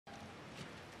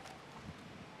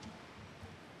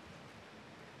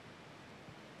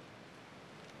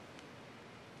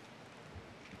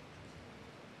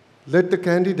Let the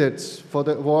candidates for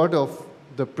the award of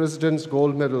the President's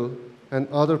Gold Medal and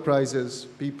other prizes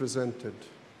be presented.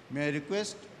 May I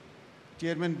request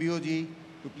Chairman BOG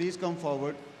to please come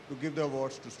forward to give the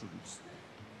awards to students.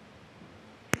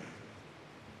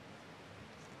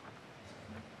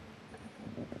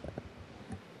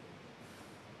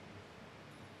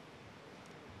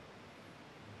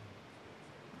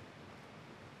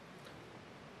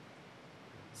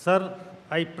 Sir,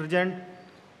 I present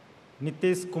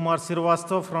Nitish Kumar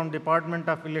Srivastava from Department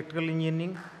of Electrical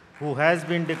Engineering, who has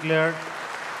been declared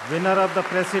winner of the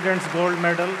President's Gold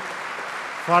Medal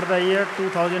for the year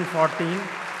 2014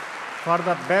 for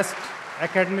the best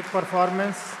academic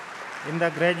performance in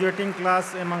the graduating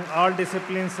class among all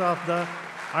disciplines of the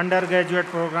undergraduate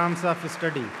programs of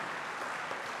study.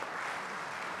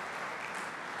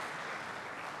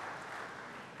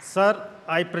 Sir,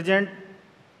 I present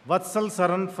Vatsal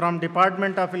Saran from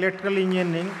Department of Electrical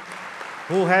Engineering,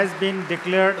 who has been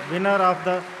declared winner of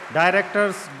the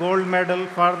Director's Gold Medal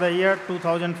for the year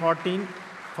 2014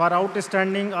 for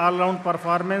outstanding all-round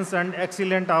performance and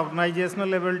excellent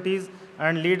organizational abilities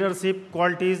and leadership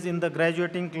qualities in the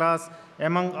graduating class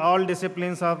among all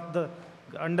disciplines of the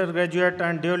undergraduate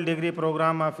and dual degree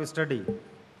program of study.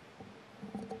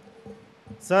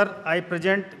 Sir, I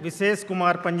present Vishesh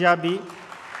Kumar Punjabi,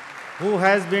 who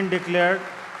has been declared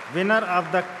winner of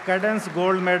the Cadence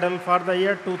Gold Medal for the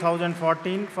year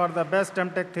 2014 for the best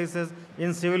MTech thesis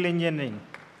in civil engineering.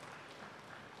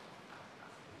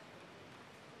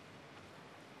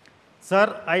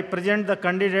 Sir, I present the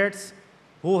candidates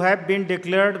who have been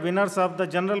declared winners of the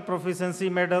General Proficiency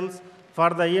Medals for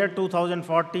the year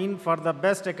 2014 for the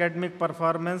best academic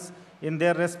performance in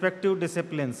their respective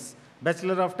disciplines.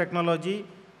 Bachelor of Technology,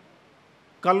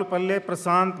 Kalpalle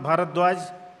Prasant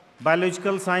Bharadwaj,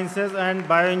 Biological Sciences and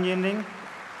Bioengineering.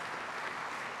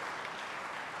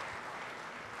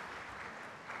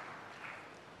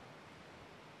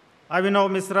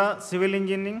 Avinav Misra, Civil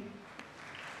Engineering.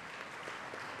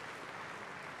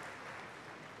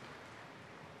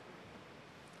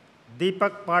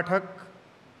 Deepak Pathak,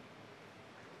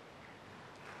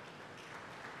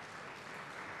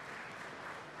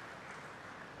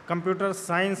 Computer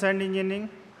Science and Engineering.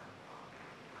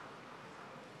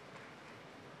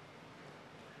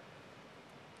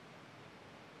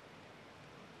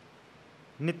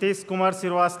 Nitish Kumar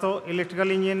Srivastava,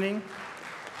 Electrical Engineering.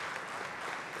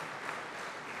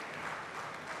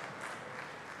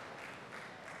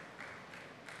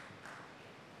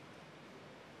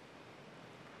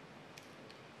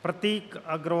 Prateek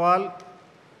Agrawal,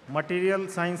 Material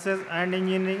Sciences and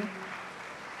Engineering.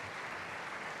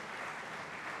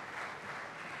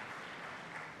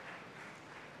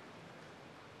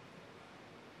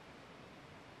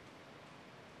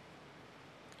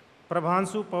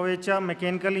 Prabhanshu Pavecha,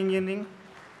 Mechanical Engineering.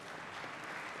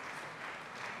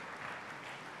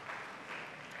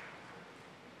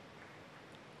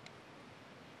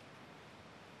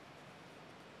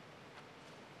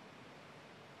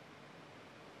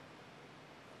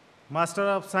 Master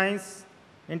of Science,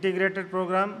 Integrated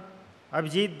Program,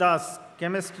 Abhijit Das,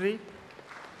 Chemistry.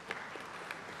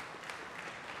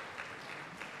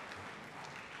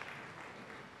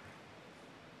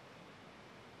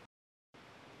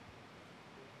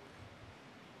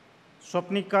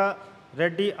 Swapnika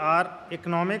Reddy R,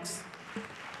 Economics.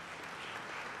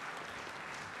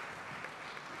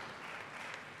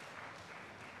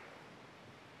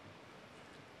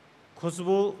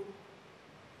 Khushbu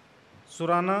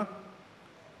Surana,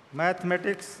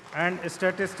 Mathematics and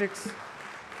Statistics.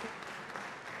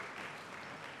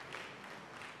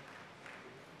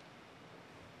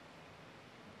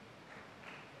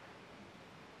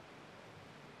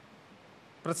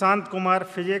 Prashant Kumar,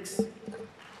 Physics.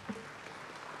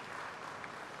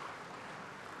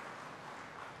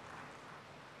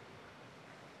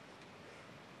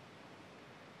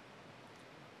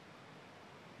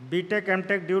 BTech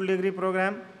MTech dual degree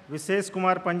program, Vishesh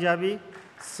Kumar Punjabi,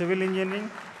 Civil Engineering.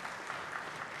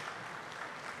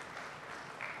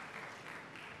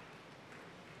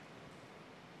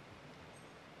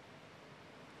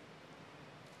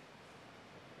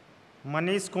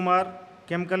 Manish Kumar,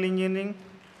 Chemical Engineering.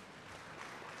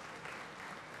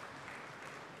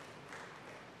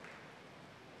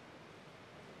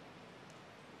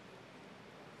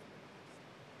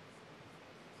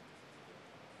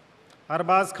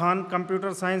 Arbaz Khan,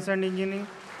 Computer Science and Engineering.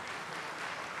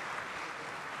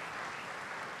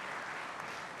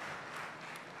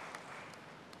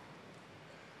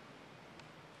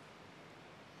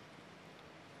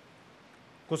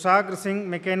 Kusagr Singh,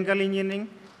 Mechanical Engineering.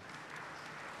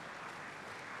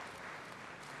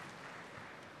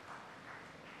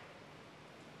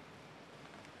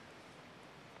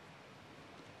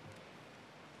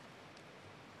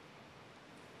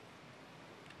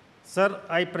 Sir,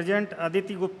 I present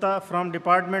Aditi Gupta from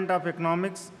Department of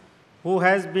Economics, who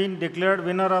has been declared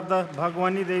winner of the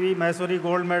Bhagwani Devi Maheswari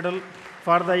Gold Medal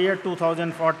for the year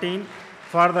 2014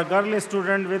 for the girl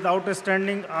student with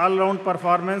outstanding all-round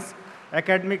performance,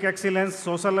 academic excellence,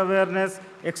 social awareness,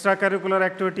 extracurricular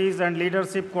activities, and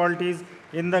leadership qualities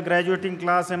in the graduating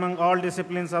class among all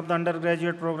disciplines of the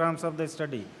undergraduate programs of the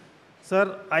study.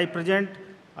 Sir, I present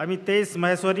Amitesh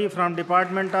Maheswari from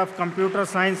Department of Computer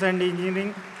Science and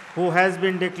Engineering, who has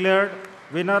been declared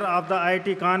winner of the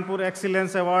IIT Kanpur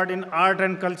Excellence Award in Art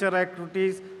and Culture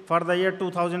Activities for the year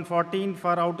 2014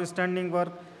 for outstanding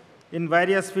work in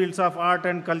various fields of art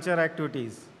and culture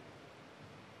activities.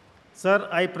 Sir,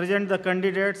 I present the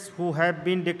candidates who have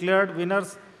been declared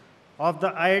winners of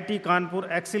the IIT Kanpur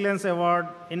Excellence Award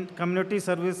in Community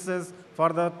Services for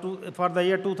the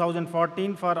year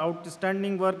 2014 for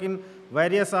outstanding work in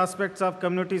various aspects of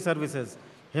community services.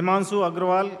 Himanshu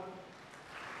Agrawal,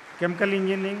 Chemical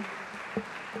Engineering.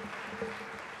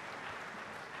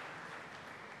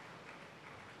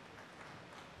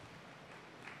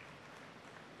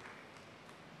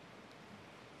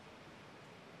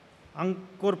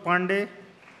 Ankur Pandey,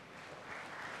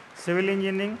 Civil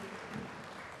Engineering.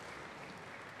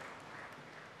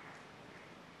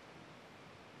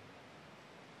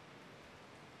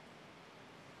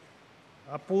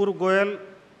 Apur Goyal,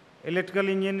 Electrical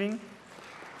Engineering.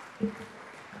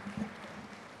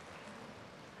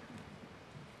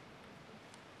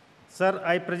 Sir,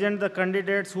 I present the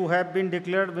candidates who have been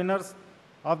declared winners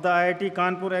of the IIT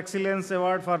Kanpur Excellence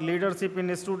Award for Leadership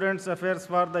in Students' Affairs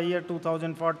for the year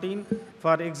 2014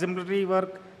 for exemplary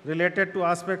work related to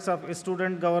aspects of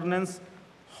student governance,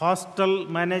 hostel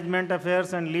management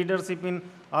affairs, and leadership in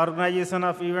organization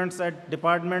of events at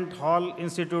department, hall,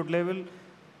 institute level.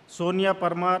 Sonia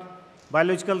Parmar,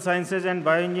 Biological Sciences and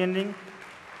Bioengineering.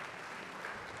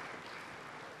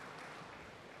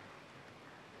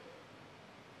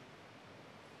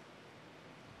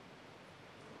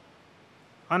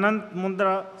 Anant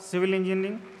Mundra, Civil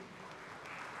Engineering.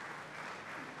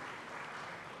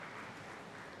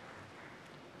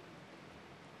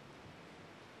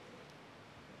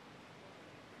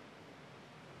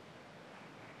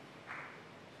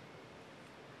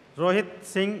 Rohit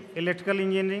Singh, Electrical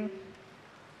Engineering.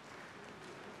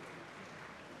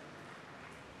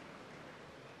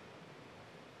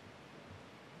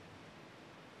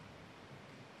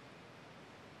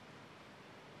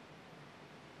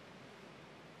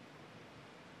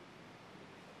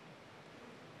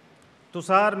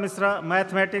 Tushar Misra,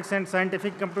 Mathematics and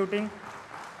Scientific Computing.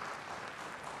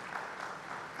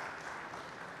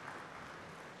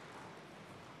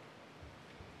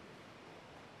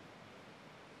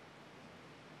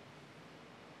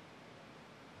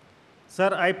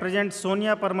 Sir, I present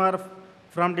Sonia Parmar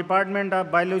from Department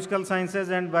of Biological Sciences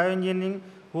and Bioengineering,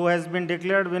 who has been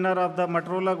declared winner of the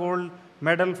Motorola Gold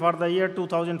Medal for the year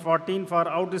 2014 for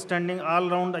outstanding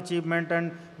all-round achievement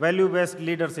and value-based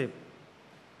leadership.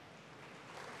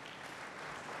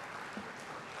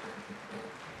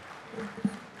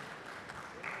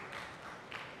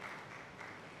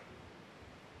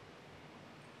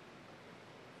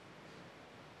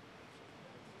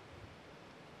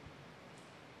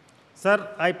 Sir,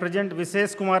 I present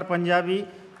Vishesh Kumar Punjabi,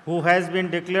 who has been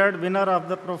declared winner of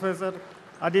the Professor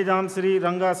Adidam Sri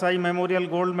Ranga Sai Memorial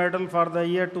Gold Medal for the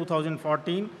year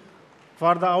 2014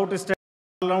 for the outstanding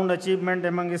all-round achievement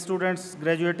among students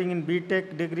graduating in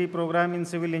B.Tech degree program in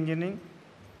Civil Engineering.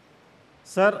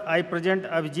 Sir, I present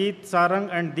Avijit Sarang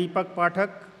and Deepak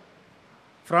Pathak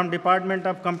from Department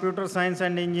of Computer Science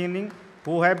and Engineering,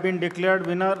 who have been declared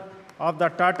winner of the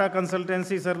Tata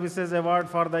Consultancy Services Award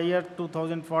for the year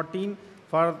 2014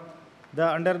 for the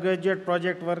undergraduate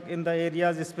project work in the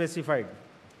areas specified.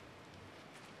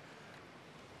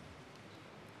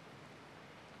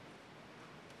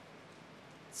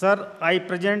 Sir, I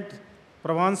present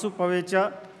Pravansu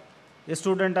Pavecha, a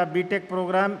student of B.Tech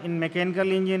program in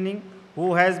Mechanical Engineering,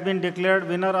 who has been declared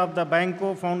winner of the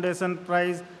Banco Foundation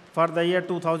Prize for the year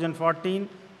 2014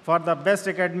 for the best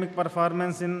academic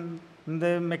performance in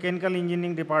the Mechanical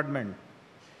Engineering Department.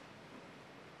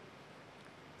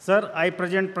 Sir, I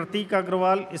present Pratik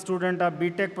Agrawal, student of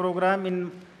B.Tech program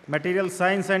in Material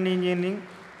Science and Engineering,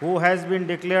 who has been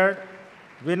declared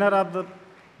winner of the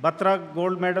Batra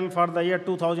Gold Medal for the year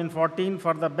 2014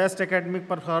 for the best academic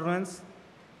performance.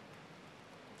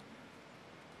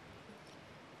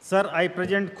 Sir, I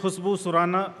present Khushbu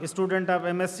Surana, student of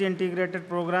MSc Integrated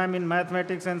Program in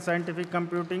Mathematics and Scientific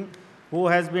Computing, who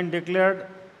has been declared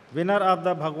winner of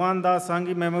the Bhagwan Das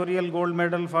Sanghi Memorial Gold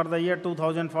Medal for the year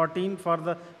 2014 for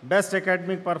the best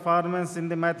academic performance in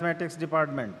the Mathematics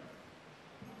Department.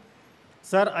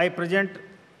 Sir, I present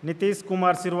Nitish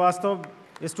Kumar Srivastava,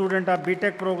 a student of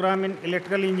BTech program in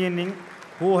Electrical Engineering,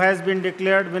 who has been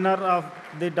declared winner of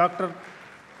the Dr.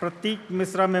 Prateek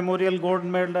Misra Memorial Gold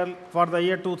Medal for the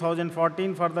year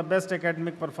 2014 for the best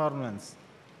academic performance.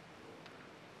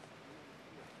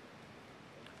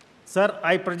 Sir,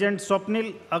 I present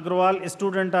Swapnil Agrawal, a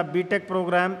student of BTech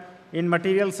program in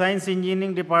Material Science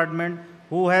Engineering Department,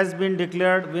 who has been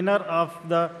declared winner of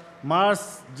the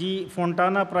Mars G.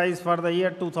 Fontana Prize for the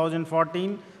year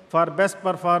 2014 for best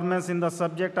performance in the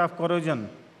subject of corrosion.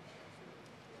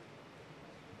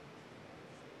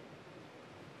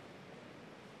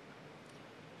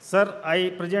 Sir,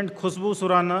 I present Khushbu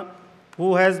Surana,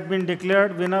 who has been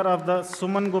declared winner of the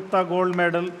Suman Gupta Gold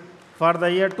Medal for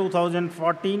the year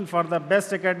 2014 for the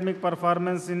best academic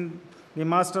performance in the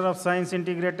Master of Science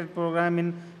Integrated Program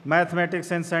in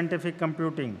Mathematics and Scientific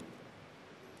Computing.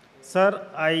 Sir,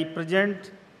 I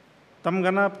present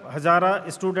Tamgana Hazara,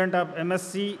 a student of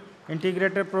MSc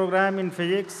Integrated Program in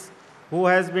Physics, who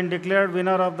has been declared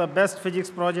winner of the Best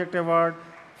Physics Project Award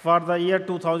for the year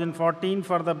 2014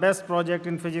 for the Best Project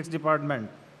in Physics Department.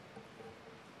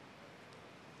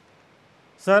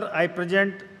 Sir, I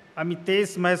present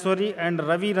Amitesh Maheswari and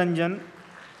Ravi Ranjan,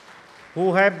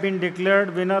 who have been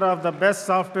declared winner of the Best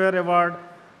Software Award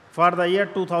for the year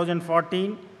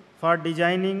 2014 for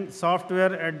designing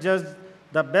software adjudged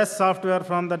the best software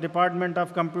from the Department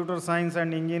of Computer Science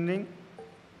and Engineering.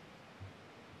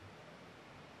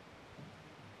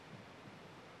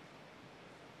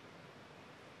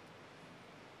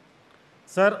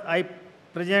 Sir, I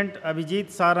present Abhijit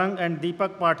Sarang and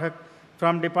Deepak Pathak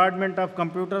from Department of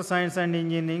Computer Science and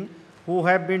Engineering, who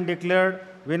have been declared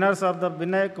winners of the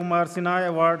Vinay Kumar Sinha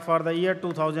Award for the year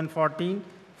 2014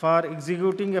 for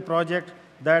executing a project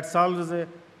that solves a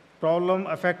problem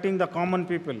affecting the common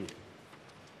people.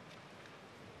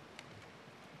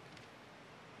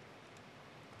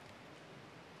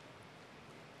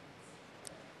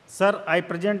 Sir, I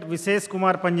present Vishesh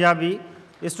Kumar Punjabi,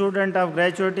 a student of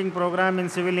graduating program in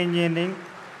Civil Engineering,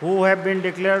 who have been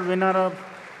declared winner of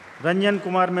Ranjan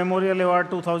Kumar Memorial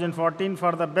Award 2014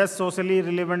 for the best socially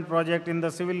relevant project in the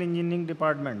Civil Engineering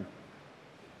Department.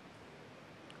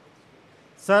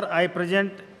 Sir, I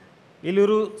present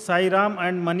Iluru Sairam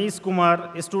and Manish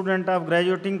Kumar, a student of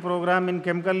graduating program in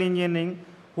Chemical Engineering,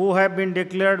 who have been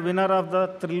declared winner of the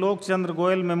Trilok Chandra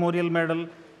Goyal Memorial Medal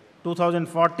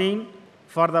 2014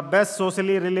 for the best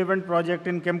socially relevant project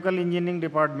in Chemical Engineering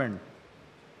Department.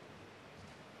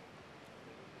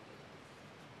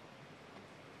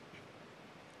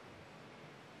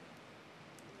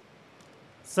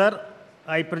 Sir,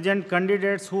 I present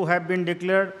candidates who have been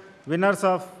declared winners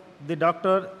of the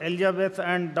Dr. Elizabeth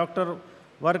and Dr.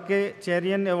 Varke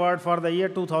Cherian Award for the year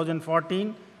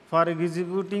 2014 for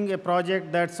executing a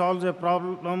project that solves a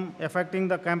problem affecting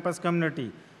the campus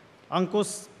community.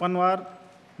 Ankush Panwar,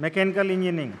 Mechanical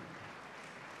Engineering.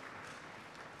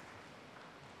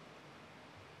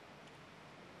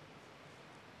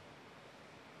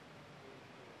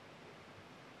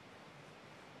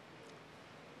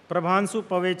 Prabhansu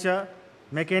Pavecha,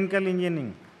 Mechanical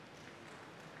Engineering.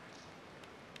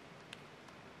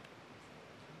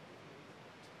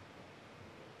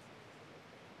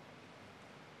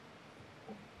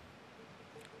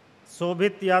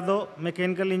 Shobhit Yadav,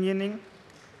 Mechanical Engineering.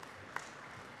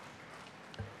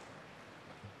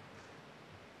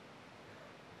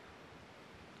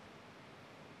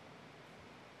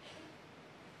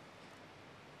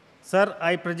 Sir,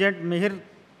 I present Mihir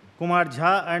Kumar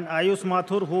Jha and Ayush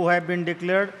Mathur, who have been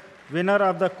declared winner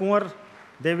of the Kunwar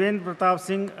Devendra Pratap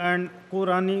Singh and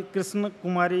Kurani Krishna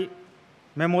Kumari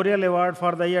Memorial Award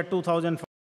for the year 2004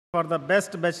 for the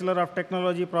Best Bachelor of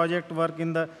Technology project work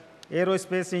in the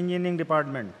Aerospace Engineering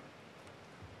Department.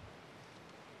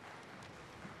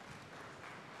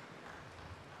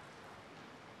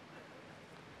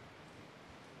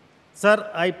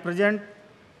 Sir, I present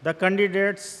the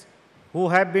candidates who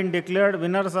have been declared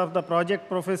winners of the Project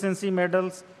Proficiency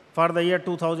Medals for the year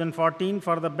 2014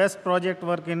 for the best project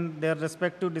work in their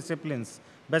respective disciplines.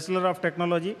 Bachelor of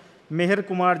Technology, Mihir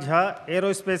Kumar Jha,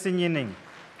 Aerospace Engineering.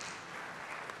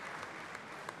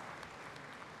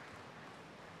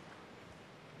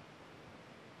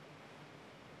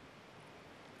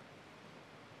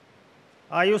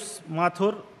 Ayush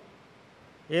Mathur,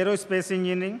 Aerospace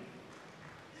Engineering.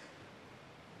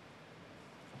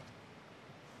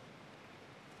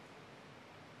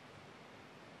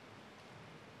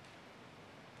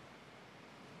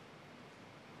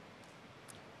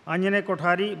 Anjane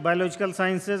Kothari, Biological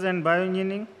Sciences and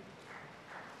Bioengineering.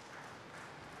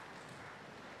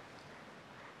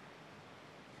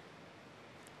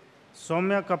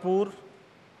 Soumya Kapoor,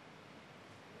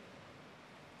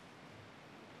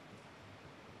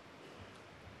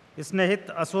 स्नेहित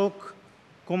Ashok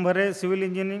Kumbhare, civil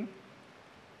engineering.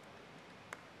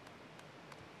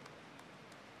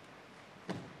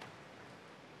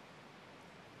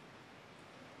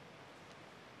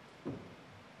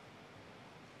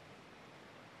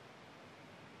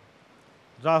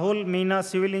 Rahul Meena,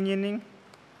 civil engineering.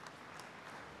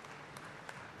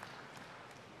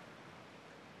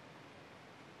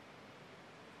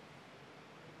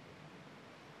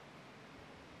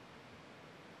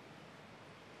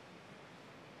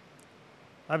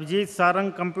 Abhijit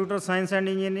Sarang, computer science and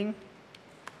engineering.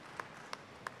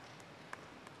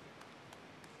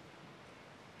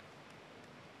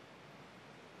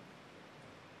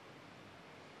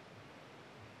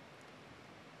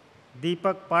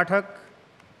 Deepak Pathak,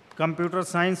 computer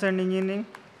science and engineering.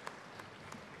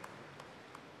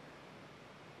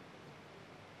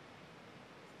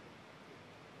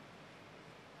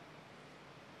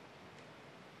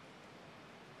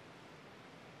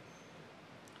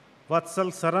 Vatsal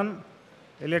Saran,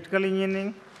 electrical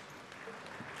engineering.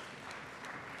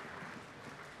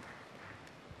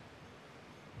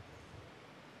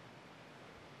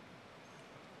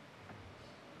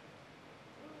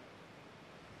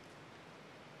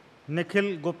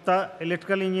 Nikhil Gupta,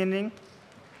 electrical engineering.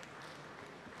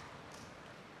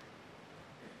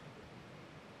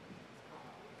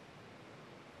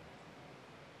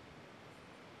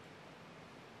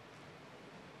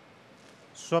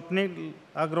 Swapnil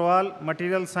Agarwal,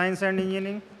 material science and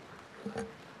engineering.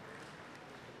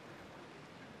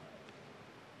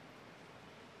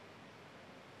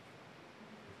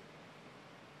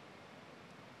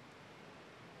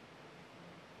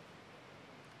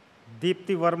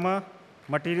 Deepti Verma,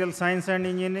 material science and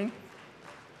engineering.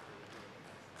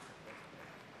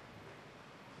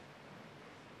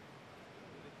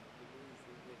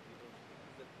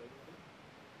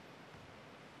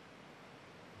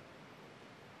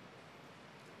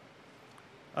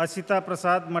 Ashita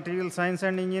Prasad, material science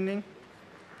and engineering.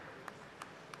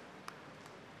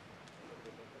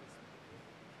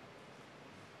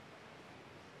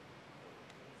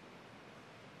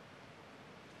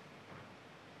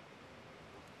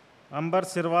 Ambar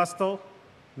Srivastava,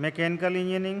 mechanical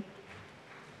engineering.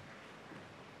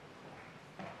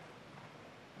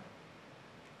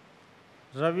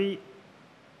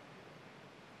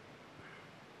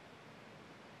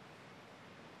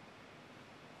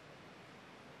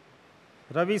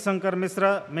 Ravi Shankar Mishra,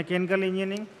 mechanical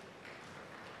engineering.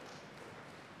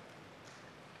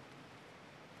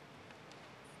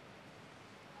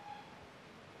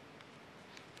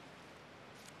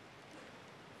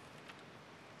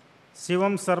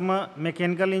 Shivam Sharma,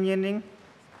 mechanical engineering.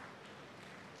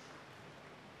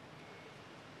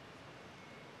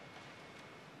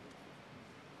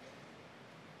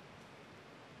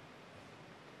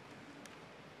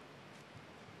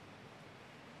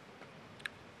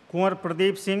 Kunwar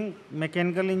Pradeep Singh,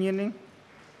 mechanical engineering.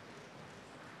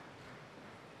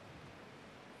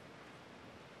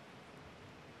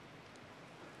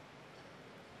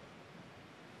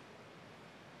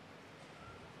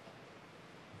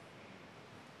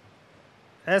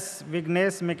 S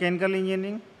Vighnesh, mechanical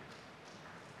engineering.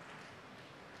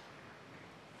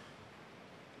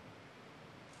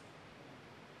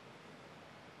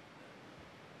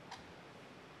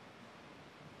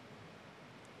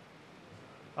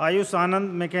 Ayush Anand,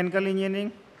 mechanical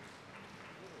engineering.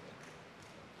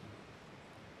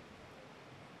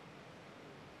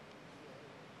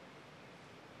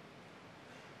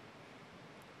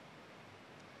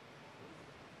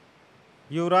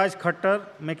 Yuvraj Khattar,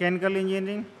 mechanical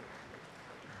engineering.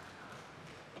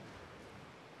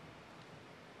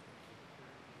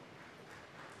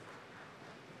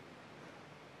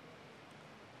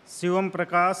 Shivam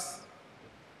Prakash,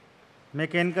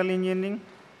 mechanical engineering.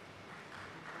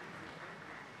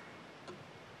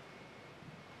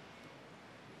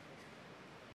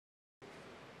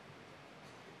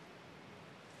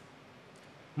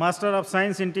 Master of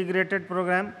science integrated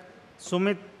programme,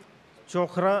 Sumit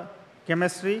चोखरा,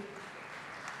 chemistry.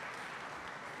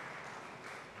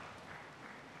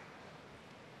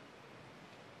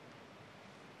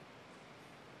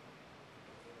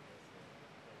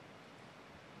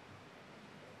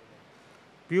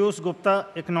 Piyush Gupta,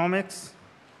 economics.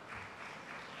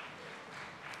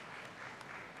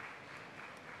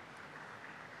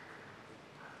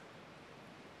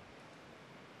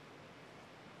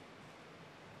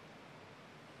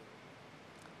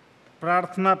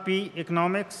 प्रार्थना P,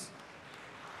 economics.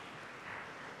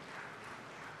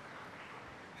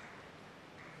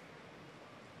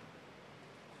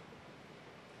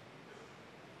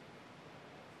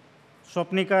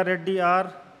 Swapnika Reddy are,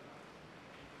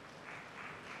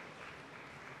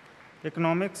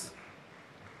 Economics.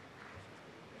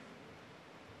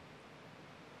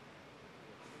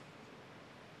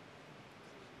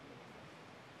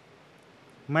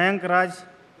 Mayank Raj,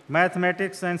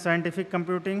 Mathematics and Scientific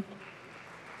Computing.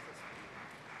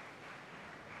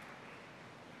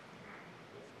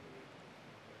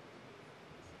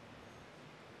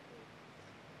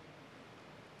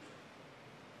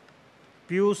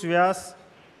 Piyush Vyas,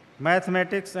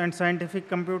 Mathematics and Scientific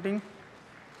Computing.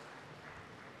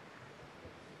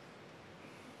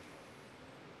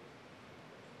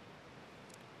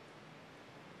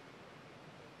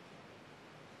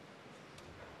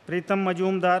 Pritam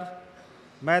Majumdar,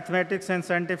 Mathematics and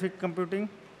Scientific Computing.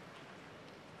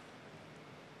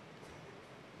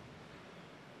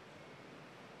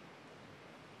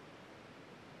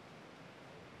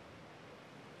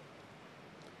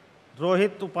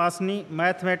 Rohit Upasni,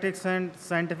 Mathematics and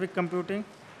Scientific Computing.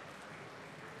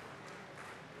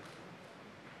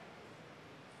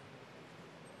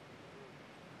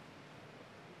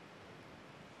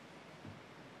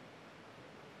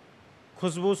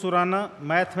 Khushbu Surana,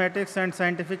 Mathematics and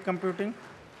Scientific Computing.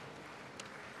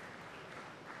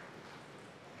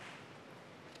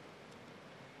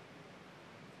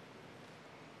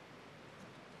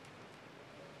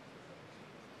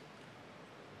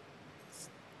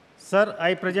 Sir,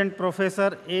 I present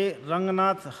Professor A.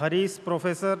 Rangnath Haris,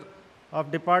 Professor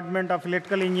of Department of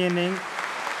Electrical Engineering,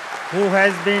 who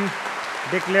has been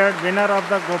declared winner of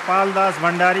the Gopal Das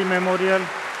Bhandari Memorial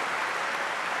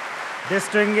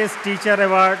Distinguished Teacher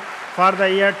Award for the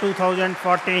year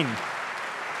 2014.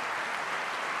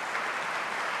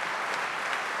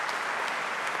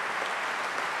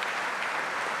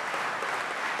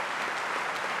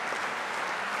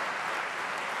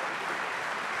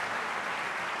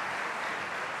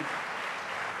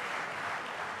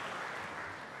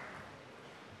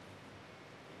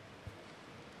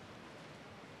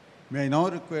 May I now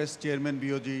request Chairman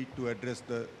BOG to address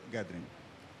the gathering.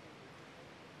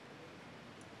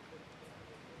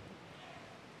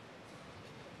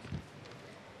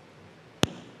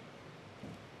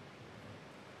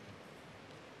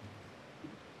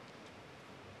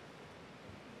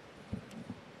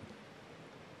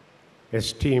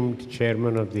 Esteemed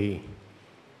Chairman of the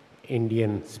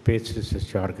Indian Space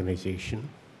Research Organization,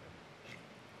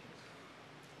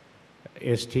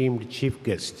 esteemed Chief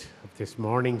Guest of this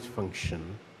morning's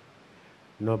function,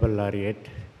 Nobel Laureate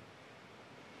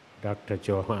Dr.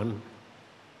 Johann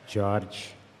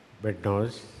George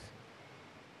Bednoes,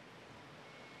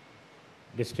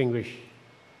 distinguished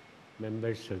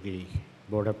members of the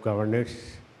Board of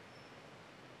Governors,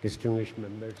 distinguished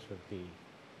members of the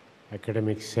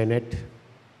Academic Senate,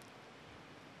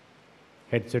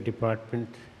 heads of department,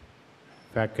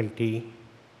 faculty,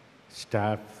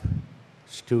 staff,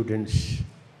 students,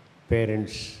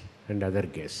 parents, and other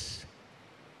guests.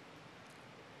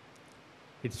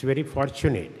 It's very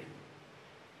fortunate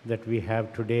that we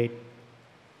have today,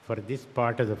 for this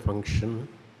part of the function,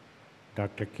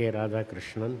 Dr. K.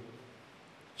 Radhakrishnan,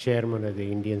 Chairman of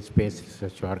the Indian Space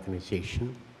Research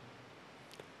Organization,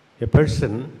 a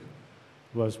person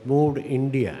who has moved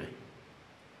India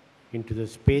into the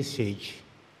space age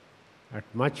at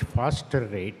much faster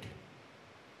rate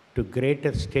to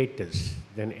greater status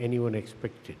than anyone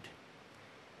expected,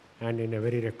 and in a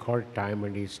very record time,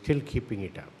 and he is still keeping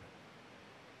it up.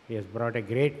 He has brought a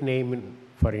great name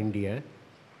for India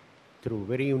through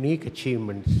very unique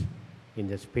achievements in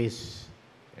the space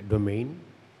domain,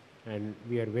 and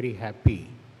we are very happy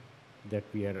that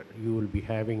you will be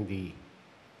having the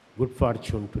good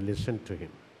fortune to listen to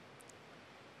him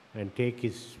and take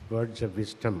his words of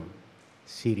wisdom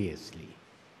seriously.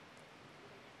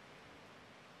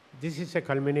 This is a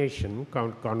culmination,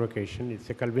 Convocation, it's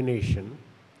a culmination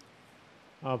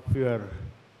of your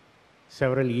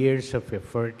several years of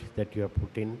effort that you have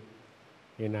put in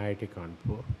IIT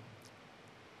Kanpur.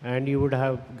 And you would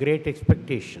have great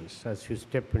expectations as you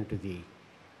step into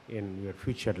in your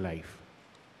future life.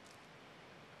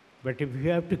 But if you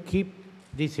have to keep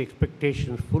these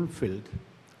expectations fulfilled,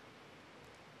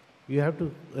 you have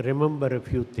to remember a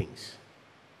few things.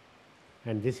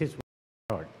 And this is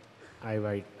what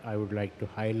I would like to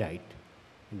highlight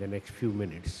in the next few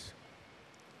minutes.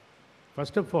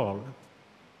 First of all,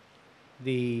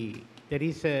 there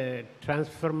is a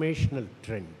transformational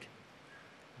trend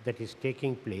that is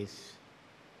taking place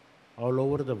all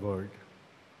over the world,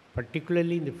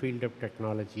 particularly in the field of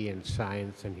technology and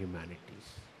science and humanities.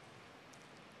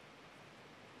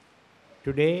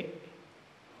 Today,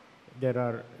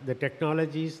 the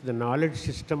technologies, the knowledge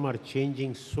system are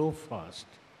changing so fast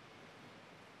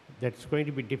that it's going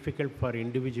to be difficult for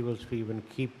individuals to even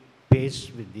keep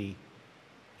pace with the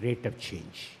rate of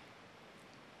change.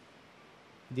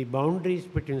 The boundaries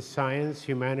between science,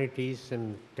 humanities,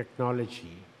 and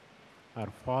technology are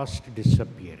fast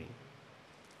disappearing.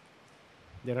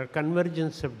 There are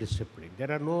convergence of discipline.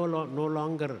 There are no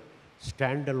longer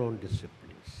standalone disciplines.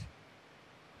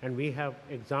 And we have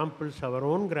examples, our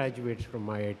own graduates from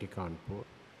IIT Kanpur,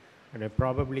 and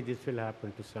probably this will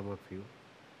happen to some of you,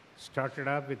 started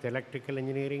off with electrical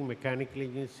engineering, mechanical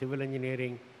engineering, civil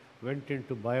engineering, went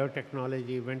into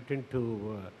biotechnology, went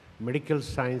into medical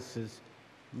sciences,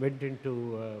 went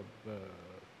into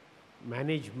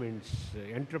management,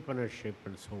 entrepreneurship,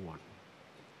 and so on.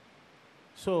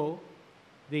 So,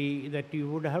 that you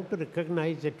would have to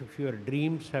recognize that if your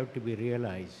dreams have to be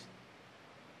realized,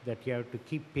 that you have to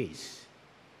keep pace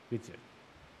with it.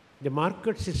 The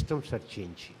market systems are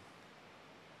changing.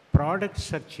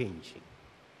 Products are changing.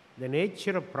 The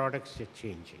nature of products is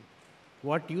changing.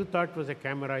 What you thought was a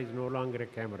camera is no longer a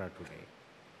camera today.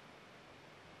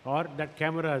 Or that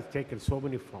camera has taken so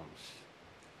many forms.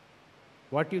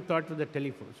 What you thought was a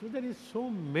telephone. So there is so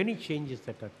many changes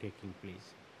that are taking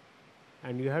place.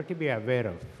 And you have to be aware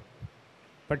of.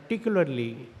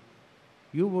 Particularly,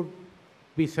 you would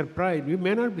be surprised, you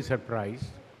may not be surprised,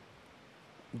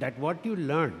 that what you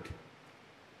learned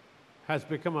has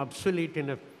become obsolete in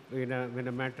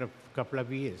a matter of a couple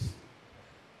of years.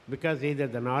 Because either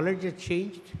the knowledge has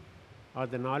changed or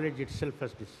the knowledge itself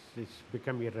has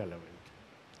become irrelevant.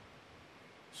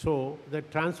 So the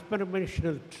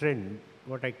transformational trend,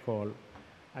 what I call,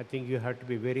 I think you have to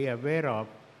be very aware of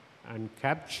and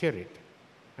capture it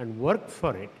and work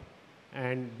for it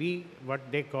and be what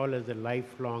they call as a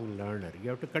lifelong learner. You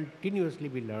have to continuously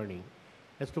be learning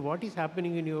as to what is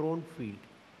happening in your own field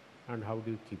and how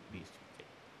do you keep pace with it.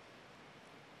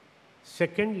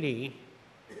 Secondly,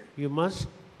 you must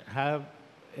have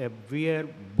wear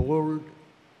bold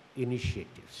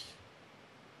initiatives.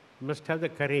 You must have the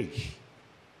courage.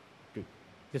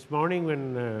 This morning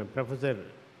when Professor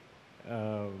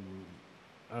of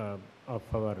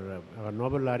our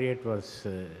Nobel laureate was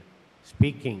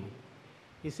speaking,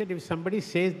 he said if somebody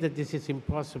says that this is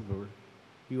impossible,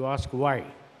 you ask why.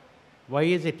 Why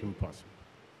is it impossible?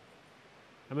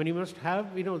 I mean, you must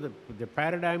have, the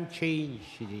paradigm change,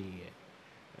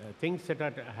 the things that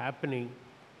are happening.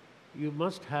 You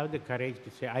must have the courage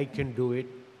to say, I can do it,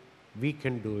 we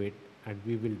can do it, and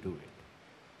we will do it.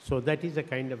 So that is a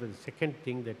kind of a second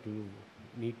thing that you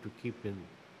need to keep in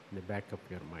the back of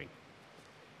your mind.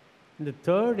 And the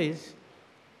third is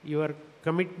your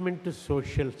commitment to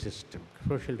social system,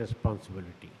 social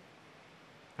responsibility.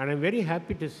 And I'm very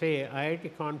happy to say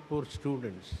IIT Kanpur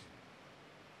students,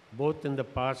 both in the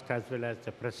past as well as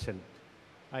the present,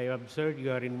 I observed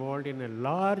you are involved in a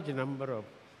large number of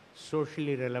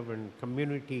socially relevant,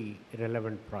 community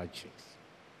relevant projects.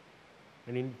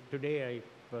 And today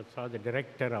I saw the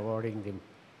director awarding them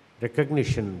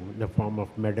recognition in the form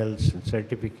of medals and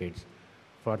certificates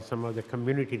for some of the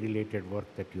community related work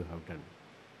that you have done.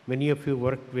 Many of you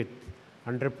worked with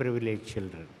underprivileged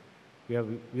children. You have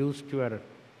used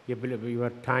your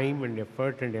time and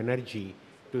effort and energy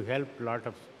to help a lot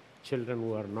of children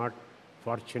who are not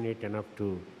fortunate enough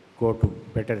to go to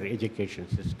better education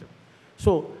system.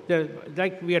 So,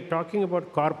 like we are talking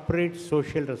about corporate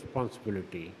social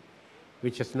responsibility,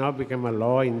 which has now become a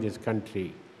law in this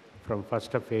country from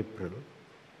 1st of April,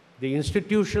 the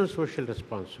institutional social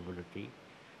responsibility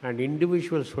and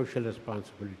individual social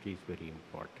responsibility is very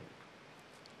important.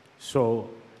 So,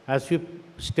 as you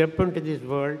step into this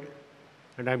world,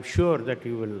 and I'm sure that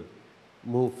you will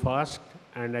move fast,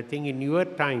 and I think in your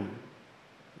time,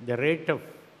 the rate of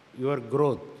your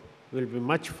growth will be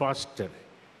much faster.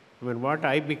 I mean, what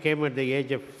I became at the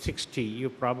age of 60, you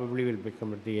probably will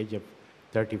become at the age of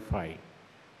 35.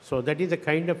 So that is the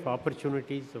kind of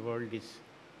opportunities the world is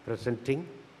presenting.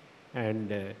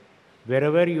 And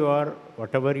wherever you are,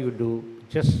 whatever you do,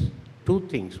 just two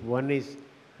things. One is,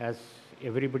 as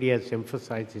everybody has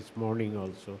emphasized this morning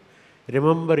also,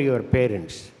 remember your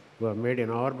parents who have made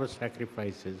enormous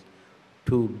sacrifices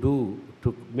to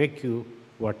make you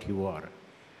what you are.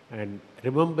 And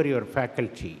remember your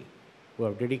faculty who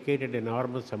have dedicated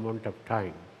enormous amount of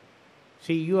time.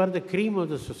 See, you are the cream of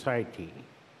the society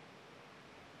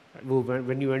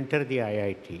when you enter the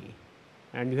IIT,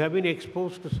 and you have been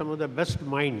exposed to some of the best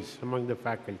minds among the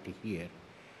faculty here.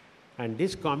 And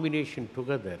this combination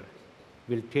together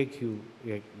will take you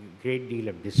a great deal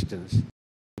of distance.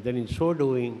 Then in so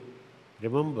doing,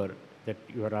 remember that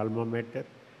your alma mater,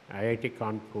 IIT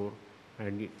Kanpur,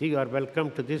 and you are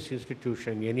welcome to this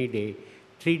institution any day.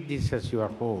 Treat this as your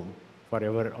home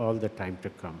forever, all the time to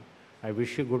come. I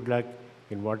wish you good luck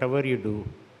in whatever you do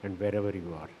and wherever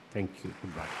you are. Thank you.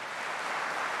 Goodbye.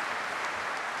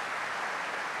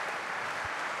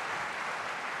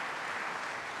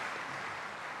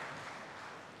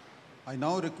 I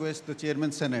now request the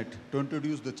Chairman Senate to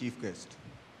introduce the chief guest.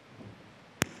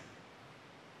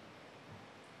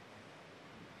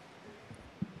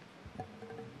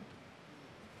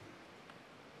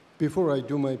 Before I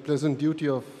do my pleasant duty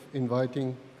of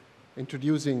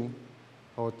introducing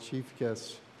our chief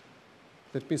guest,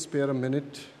 let me spare a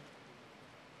minute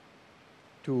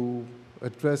to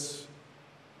address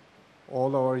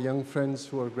all our young friends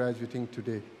who are graduating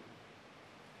today.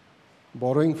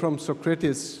 Borrowing from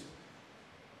Socrates,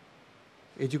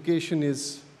 education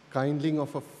is kindling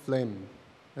of a flame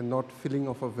and not filling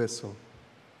of a vessel.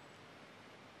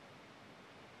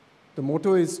 The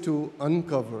motto is to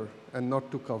uncover and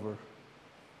not to cover.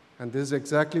 And this is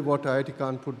exactly what IIT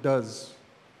Kanpur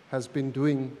has been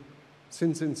doing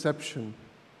since inception,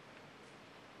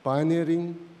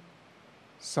 pioneering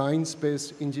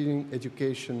science-based engineering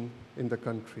education in the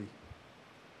country.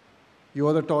 You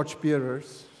are the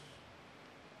torchbearers,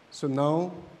 so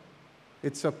now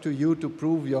it's up to you to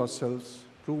prove yourselves,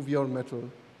 prove your mettle,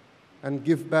 and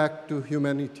give back to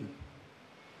humanity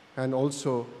and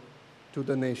also to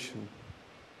the nation.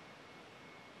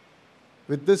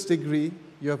 With this degree,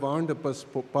 you have earned a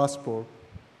passport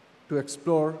to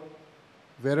explore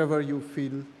wherever you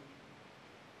feel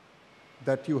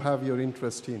that you have your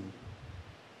interest in.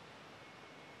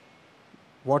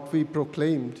 What we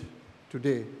proclaimed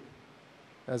today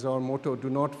as our motto,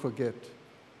 do not forget.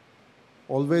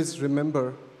 Always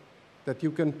remember that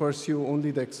you can pursue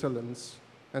only the excellence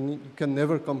and you can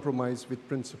never compromise with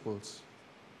principles.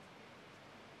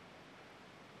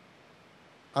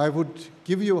 I would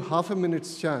give you half a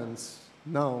minute's chance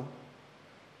now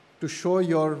to show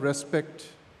your respect,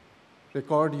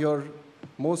 record your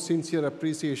most sincere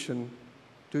appreciation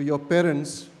to your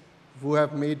parents who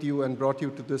have made you and brought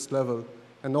you to this level,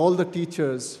 and all the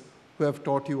teachers who have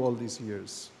taught you all these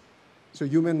years. So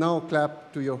you may now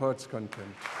clap to your heart's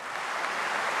content.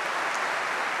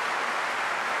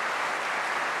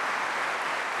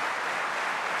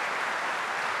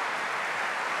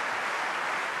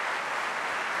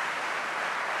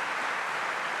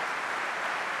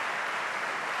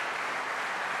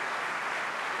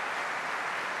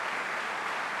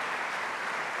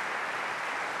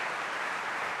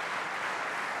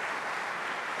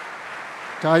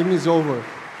 Time is over.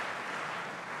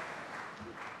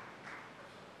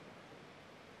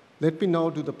 Let me now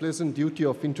do the pleasant duty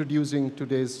of introducing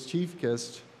today's chief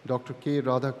guest, Dr. K.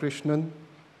 Radhakrishnan,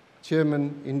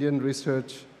 Chairman,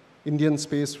 Indian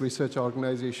Space Research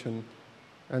Organization,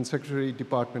 and Secretary,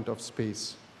 Department of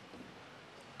Space.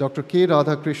 Dr. K.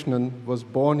 Radhakrishnan was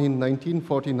born in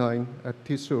 1949 at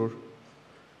Thrissur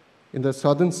in the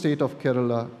southern state of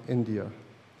Kerala, India.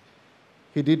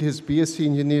 He did his BSc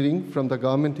Engineering from the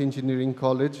Government Engineering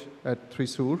College at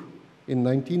Thrissur in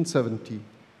 1970,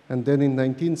 and then in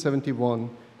 1971,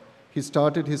 he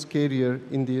started his career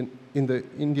in the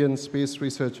Indian Space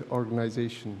Research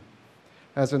Organization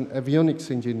as an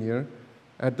avionics engineer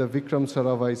at the Vikram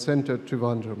Sarabhai Center,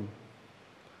 Trivandrum.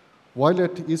 While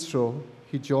at ISRO,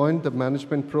 he joined the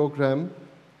management program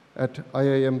at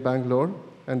IIM Bangalore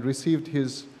and received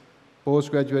his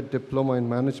postgraduate diploma in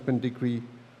management degree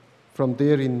from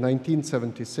there in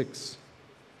 1976.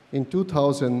 In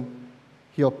 2000,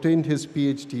 he obtained his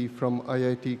PhD from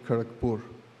IIT Kanpur.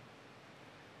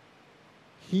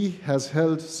 He has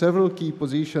held several key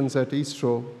positions at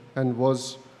ISRO and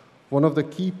was one of the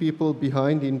key people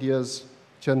behind India's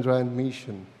Chandrayaan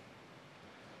mission.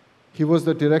 He was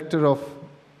the director of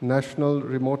National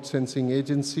Remote Sensing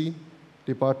Agency,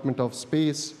 Department of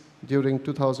Space during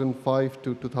 2005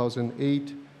 to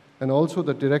 2008, and also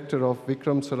the director of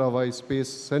Vikram Sarabhai Space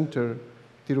Center,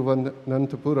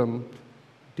 Thiruvananthapuram,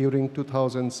 during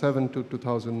 2007 to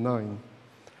 2009.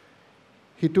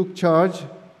 He took charge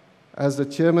as the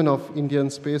chairman of Indian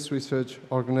Space Research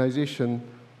Organization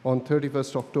on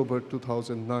 31st October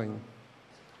 2009.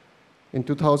 In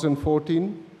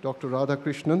 2014, Dr.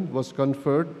 Radhakrishnan was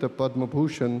conferred the Padma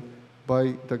Bhushan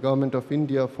by the Government of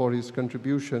India for his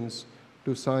contributions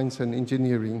to science and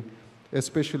engineering,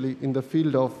 especially in the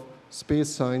field of space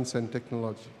science and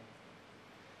technology.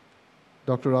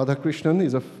 Dr. Radhakrishnan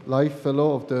is a life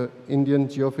fellow of the Indian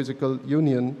Geophysical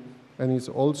Union and is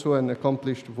also an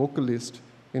accomplished vocalist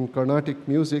in Carnatic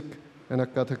music and a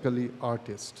Kathakali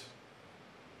artist.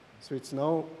 So it's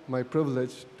now my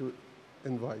privilege to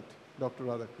invite Dr.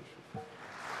 Radhakrishnan.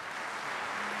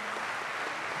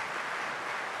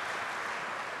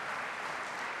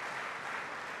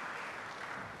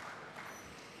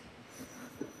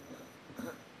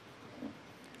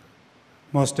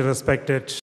 Most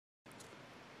respected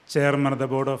Chairman of the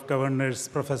Board of Governors,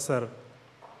 Professor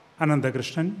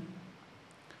Anandakrishnan,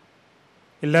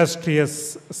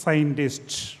 illustrious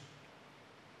scientist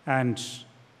and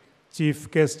chief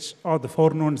guest of the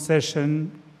forenoon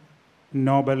session,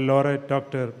 Nobel laureate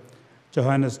Dr.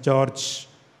 Johannes George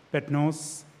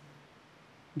Petnos,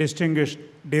 distinguished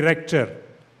director,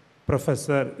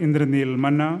 Professor Indranil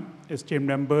Manna, esteemed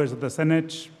members of the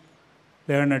Senate,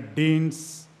 learned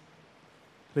deans,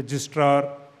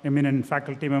 registrar, eminent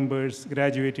faculty members,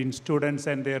 graduating students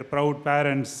and their proud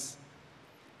parents,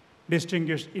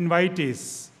 distinguished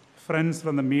invitees, friends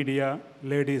from the media,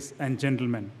 ladies and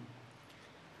gentlemen.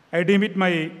 I deem it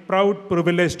my proud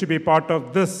privilege to be part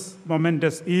of this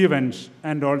momentous event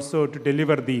and also to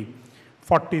deliver the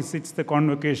 46th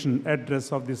Convocation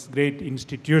address of this great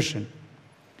institution.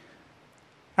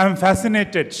 I am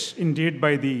fascinated indeed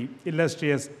by the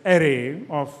illustrious array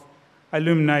of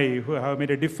alumni who have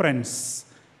made a difference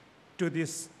to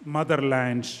this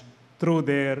motherland through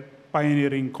their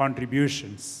pioneering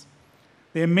contributions.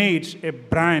 They made a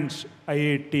branch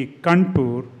IIT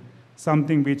Kanpur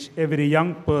something which every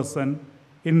young person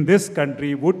in this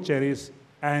country would cherish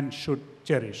and should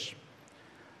cherish.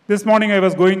 This morning I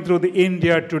was going through the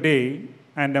India Today,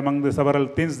 and among the several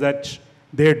things that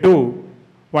they do,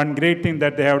 one great thing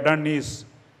that they have done is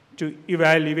to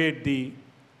evaluate the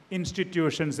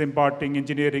institutions imparting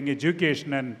engineering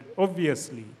education, and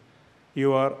obviously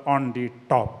you are on the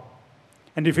top.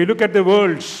 And if you look at the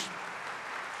world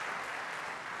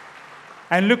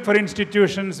and look for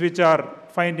institutions which are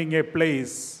finding a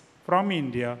place from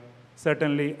India,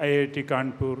 certainly IIT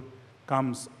Kanpur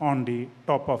comes on the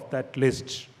top of that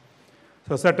list.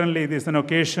 So certainly this is an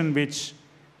occasion which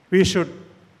we should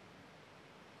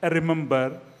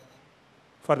remember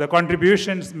for the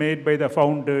contributions made by the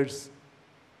founders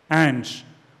and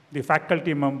the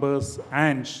faculty members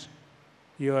and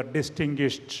your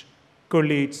distinguished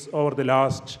colleagues over the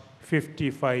last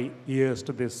 55 years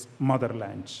to this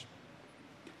motherland.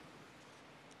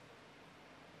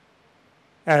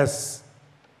 As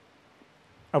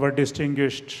our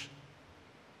distinguished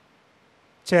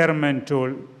chairman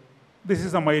told, this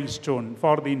is a milestone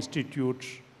for the institute,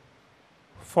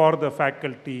 for the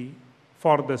faculty,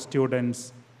 for the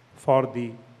students, for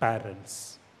the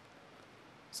parents.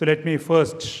 So let me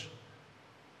first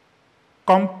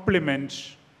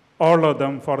compliment all of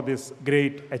them for this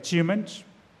great achievement.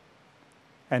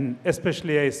 And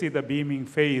especially I see the beaming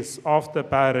face of the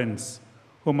parents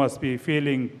who must be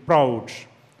feeling proud,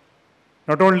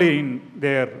 not only in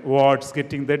their wards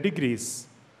getting the degrees,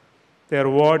 their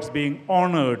wards being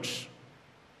honored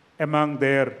among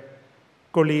their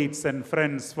colleagues and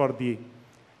friends for the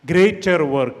greater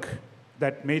work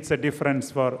that makes a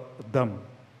difference for them.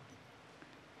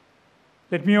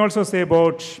 Let me also say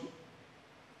about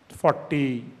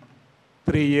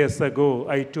 43 years ago,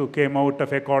 I too came out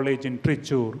of a college in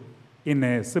Trichur in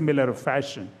a similar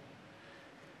fashion.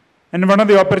 And one of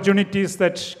the opportunities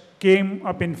that came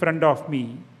up in front of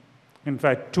me, in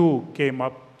fact, two came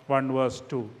up. One was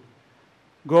to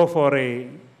go for a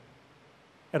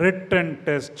written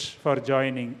test for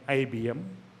joining IBM.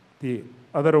 The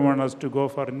other one was to go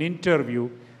for an interview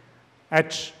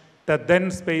at the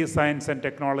then Space Science and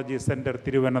Technology Center,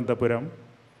 Thiruvananthapuram.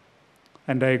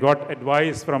 And I got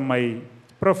advice from my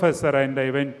professor, and I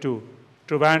went to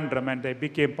Trivandrum, and I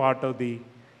became part of the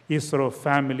ISRO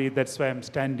family. That's why I'm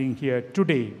standing here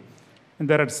today. And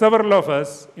there are several of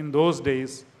us in those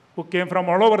days who came from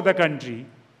all over the country,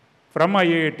 from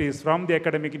IITs, from the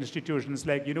academic institutions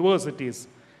like universities,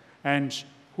 and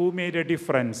who made a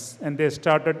difference. And they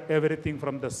started everything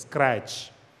from the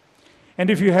scratch. And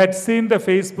if you had seen the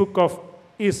Facebook of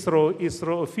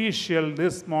ISRO official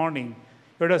this morning, you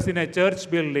would have seen a church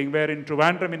building where in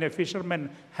Trivandrum, in a fisherman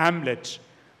hamlet,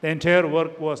 the entire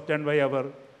work was done by our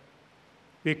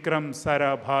Vikram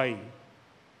Sarabhai,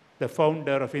 the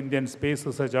founder of Indian Space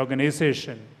Research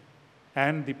Organization.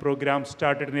 And the program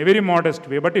started in a very modest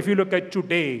way. But if you look at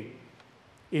today,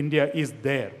 India is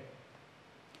there.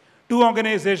 Two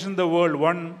organizations in the world,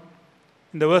 one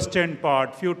in the western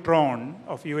part, Futron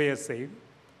of USA,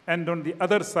 and on the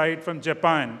other side from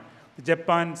Japan, the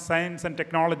Japan Science and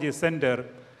Technology Center,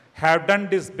 have done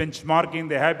this benchmarking.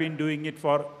 They have been doing it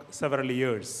for several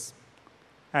years.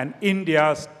 And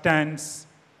India stands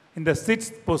in the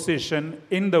 6th position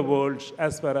in the world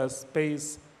as far as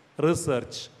space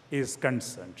research is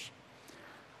concerned.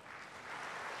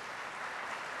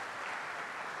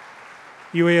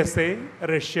 USA,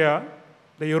 Russia,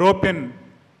 the European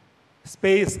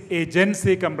Space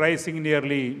Agency comprising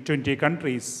nearly 20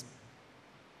 countries,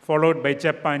 followed by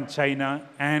Japan, China,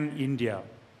 and India,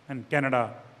 and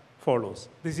Canada follows.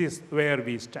 This is where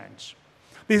we stand.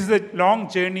 This is a long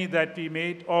journey that we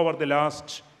made over the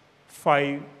last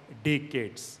 5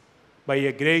 decades. by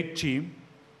a great team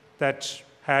that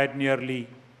had nearly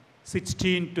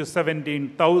 16 to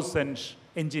 17,000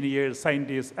 engineers,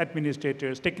 scientists,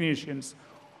 administrators, technicians,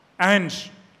 and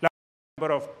large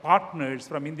number of partners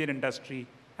from Indian industry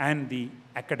and the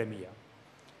academia.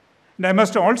 And I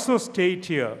must also state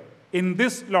here, in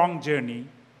this long journey,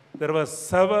 there were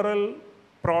several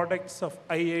products of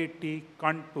IIT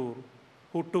Kanpur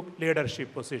who took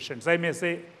leadership positions. I may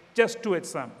say just two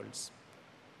examples.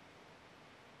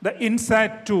 The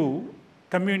INSAT-2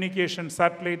 communication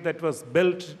satellite that was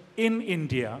built in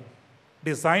India,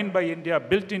 designed by India,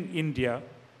 built in India,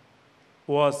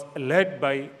 was led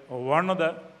by one of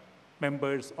the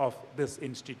members of this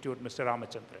institute, Mr.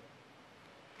 Ramachandran.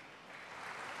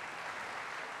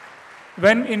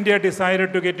 When India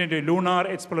decided to get into lunar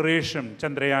exploration,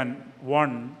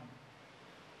 Chandrayaan-1,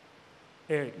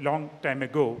 a long time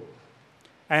ago,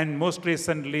 and most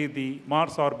recently the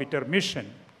Mars Orbiter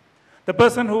mission, the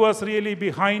person who was really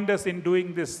behind us in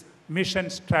doing this mission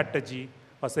strategy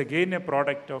was again a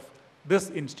product of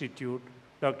this institute,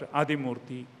 Dr.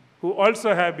 Adimurthy, who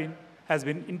also has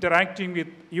been interacting with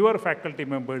your faculty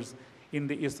members in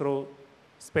the ISRO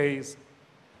Space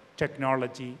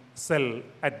Technology Cell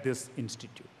at this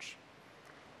institute.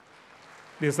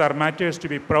 These are matters to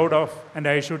be proud of, and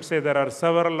I should say there are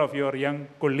several of your young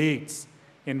colleagues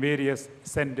in various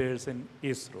centers in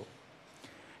ISRO.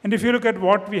 And if you look at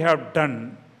what we have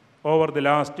done over the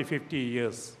last 50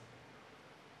 years,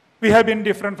 we have been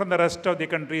different from the rest of the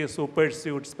countries who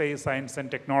pursued space science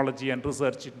and technology and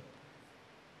research in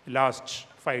the last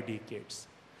 5 decades.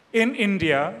 In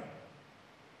India,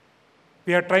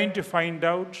 we are trying to find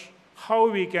out how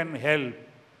we can help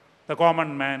the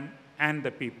common man and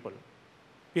the people.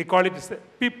 We call it a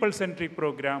people-centric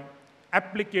program,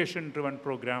 application-driven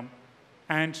program,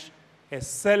 and a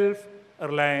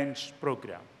self-reliant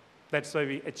program. That's why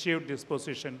we achieved this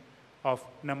position of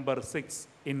number 6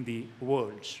 in the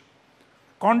world.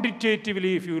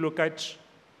 Quantitatively, if you look at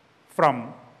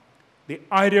from the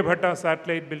Aryabhatta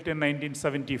satellite built in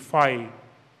 1975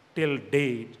 till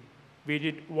date, we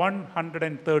did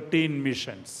 113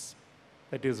 missions.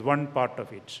 That is one part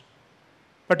of it.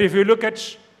 But if you look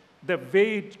at the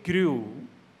way it grew,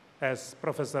 as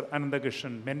Professor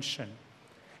Anandakrishnan mentioned,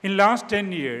 in last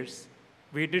 10 years,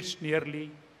 we did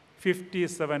nearly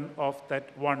 57 of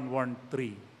that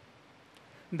 113.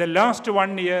 In the last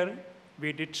 1 year,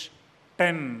 we did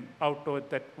 10 out of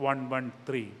that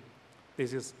 113.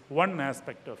 This is one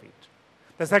aspect of it.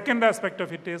 The second aspect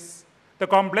of it is the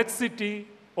complexity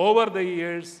over the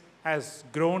years has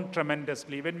grown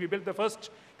tremendously. When we built the first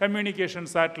communication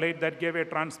satellite, that gave a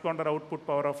transponder output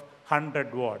power of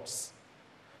 100 watts.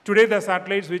 Today, the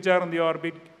satellites which are on the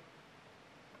orbit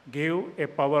gave a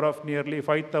power of nearly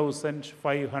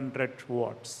 5,500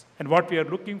 watts. And what we are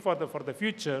looking for the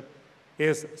future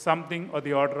is something of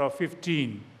the order of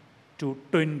 15 to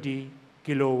 20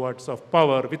 kilowatts of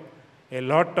power with a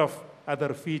lot of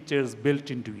other features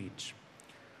built into it.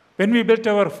 When we built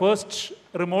our first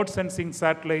remote sensing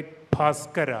satellite,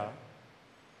 Bhaskara,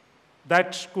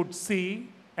 that could see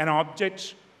an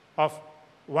object of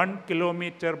 1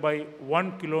 kilometer by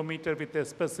 1 kilometer with a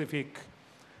specific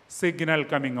signal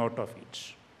coming out of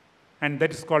it. And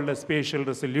that is called a spatial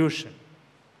resolution.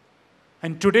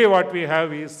 And today what we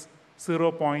have is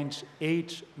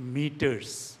 0.8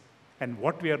 meters. And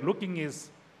what we are looking is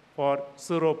for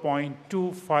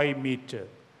 0.25 meter.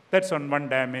 That's on one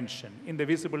dimension in the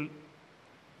visible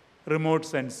remote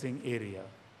sensing area.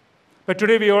 But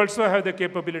today we also have the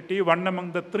capability, one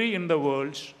among the 3 in the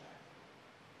world,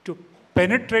 to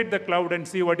penetrate the cloud and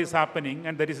see what is happening,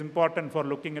 and that is important for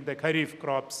looking at the kharif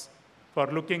crops, for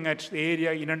looking at the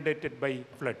area inundated by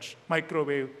floods,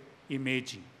 microwave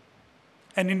imaging.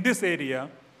 And in this area,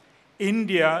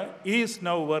 India is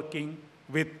now working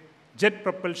with Jet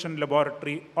Propulsion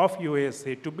Laboratory of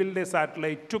USA to build a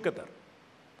satellite together,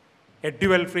 a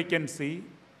dual frequency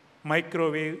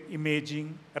microwave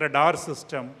imaging radar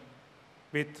system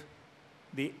with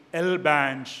the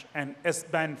L-band and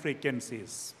S-band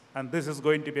frequencies. And this is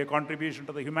going to be a contribution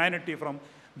to the humanity from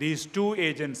these 2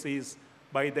 agencies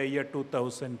by the year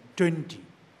 2020.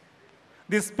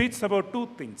 This speaks about 2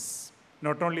 things,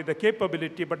 not only the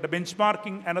capability, but the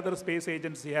benchmarking another space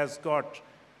agency has got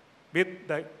with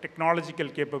the technological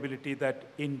capability that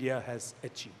India has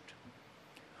achieved.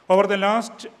 Over the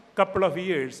last couple of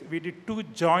years, we did 2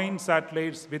 joint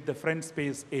satellites with the French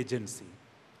Space Agency.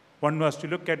 One was to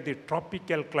look at the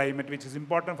tropical climate, which is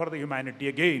important for the humanity,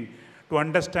 again, to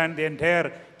understand the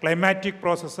entire climatic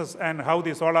processes and how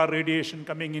the solar radiation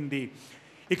coming in the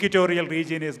equatorial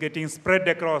region is getting spread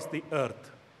across the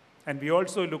Earth. And we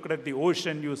also looked at the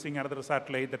ocean using another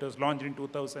satellite that was launched in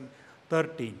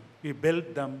 13. We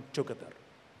built them together.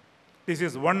 This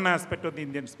is one aspect of the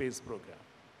Indian space program.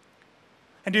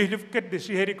 And you look at the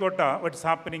Sriharikota, what's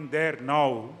happening there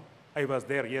now. I was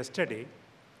there yesterday.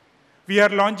 We are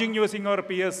launching using our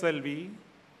PSLV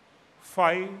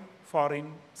 5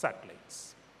 foreign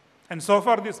satellites. And so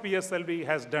far this PSLV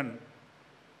has done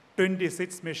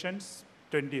 26 missions,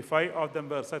 25 of them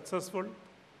were successful.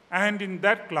 And in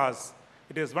that class,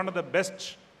 it is one of the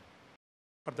best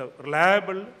or the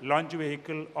reliable launch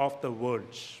vehicle of the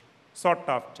world, sought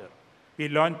after. We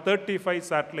launched 35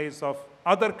 satellites of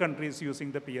other countries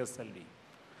using the PSLV.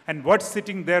 And what's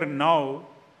sitting there now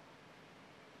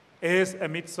is a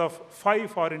mix of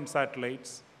 5 foreign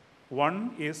satellites.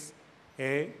 One is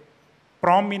a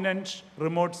prominent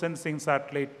remote sensing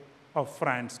satellite of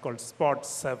France called Spot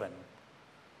 7.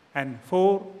 And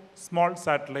 4 small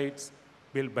satellites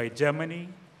built by Germany,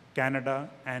 Canada,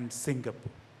 and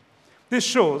Singapore. This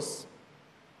shows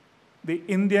the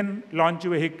Indian launch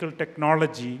vehicle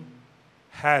technology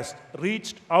has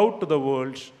reached out to the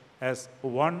world as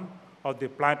one of the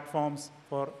platforms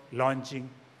for launching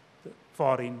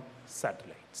foreign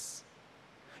satellites.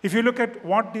 If you look at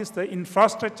what is the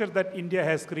infrastructure that India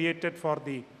has created for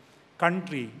the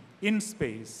country in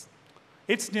space,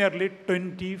 it's nearly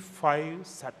 25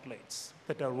 satellites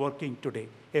that are working today,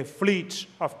 a fleet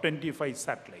of 25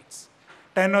 satellites.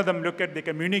 10 of them look at the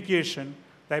communication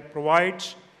that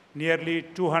provides nearly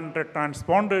 200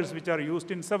 transponders which are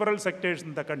used in several sectors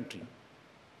in the country.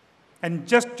 And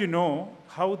just to know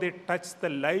how they touch the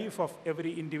life of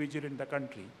every individual in the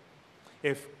country,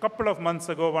 if a couple of months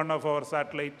ago, one of our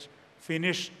satellites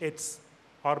finished its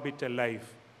orbital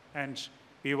life, and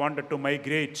we wanted to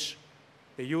migrate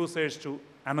the users to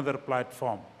another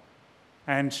platform.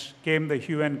 And came the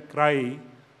hue and cry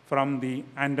from the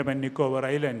Andaman Nicobar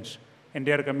Islands, and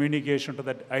their communication to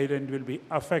that island will be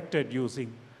affected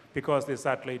because the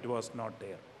satellite was not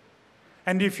there.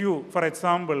 And if you, for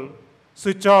example,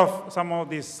 switch off some of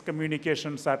these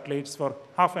communication satellites for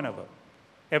half an hour,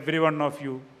 every one of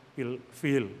you will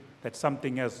feel that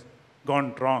something has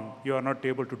gone wrong. You are not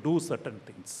able to do certain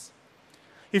things.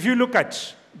 If you look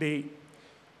at the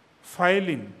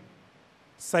Phylline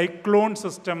cyclone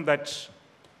system that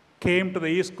came to the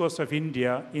east coast of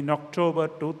India in October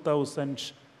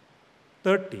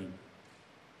 2013,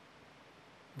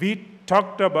 we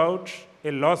talked about a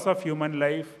loss of human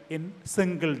life in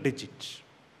single digits.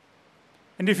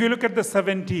 And if you look at the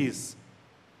 70s,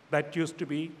 that used to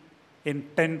be in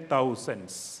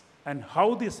 10,000s. And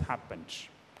how this happened.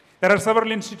 There are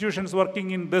several institutions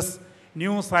working in this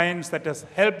new science that has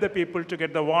helped the people to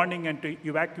get the warning and to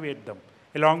evacuate them,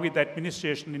 along with the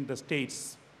administration in the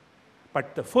states.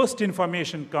 But the first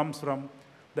information comes from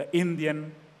the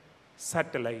Indian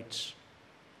satellite,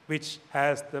 which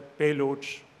has the payload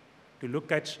to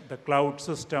look at the cloud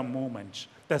system movement,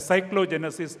 the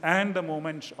cyclogenesis and the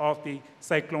movement of the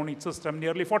cyclonic system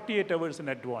nearly 48 hours in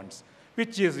advance,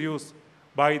 which is used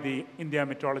by the India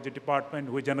Meteorology Department,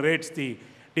 who generates the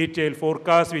detailed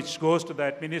forecast, which goes to the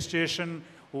administration,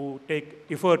 who take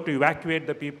effort to evacuate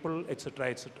the people,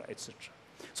 etc., etc., etc.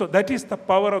 So that is the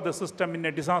power of the system in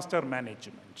a disaster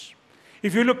management.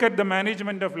 If you look at the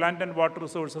management of land and water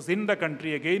resources in the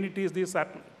country, again, it is these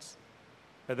satellites.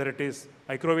 Whether it is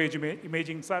microwave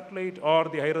imaging satellite or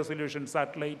the high-resolution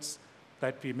satellites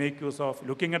that we make use of,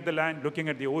 looking at the land, looking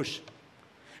at the ocean.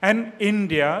 And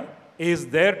India is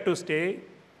there to stay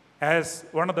as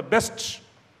one of the best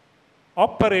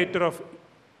operator of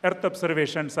Earth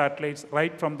observation satellites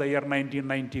right from the year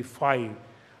 1995,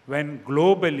 when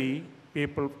globally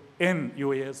people in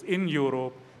US, in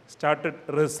Europe, started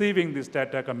receiving this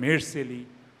data commercially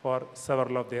for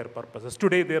several of their purposes.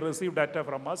 Today, they receive data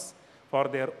from us for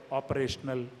their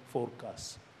operational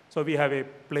forecasts. So we have a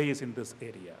place in this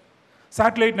area.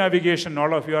 Satellite navigation,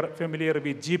 all of you are familiar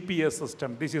with GPS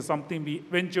system. This is something we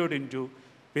ventured into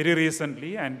very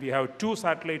recently, and we have 2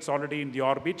 satellites already in the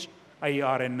orbit,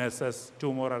 IRNSS,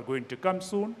 2 more are going to come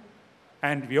soon.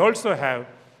 And we also have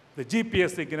the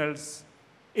GPS signals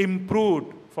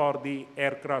improved for the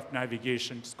aircraft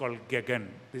navigation. It's called Gagan.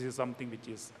 This is something which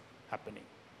is happening.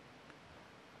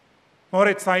 More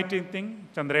exciting thing,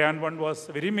 Chandrayaan-1 was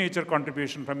a very major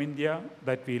contribution from India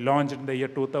that we launched in the year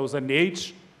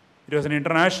 2008. It was an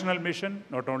international mission,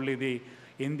 not only the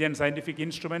Indian scientific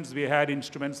instruments, we had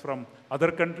instruments from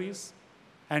other countries.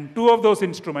 And 2 of those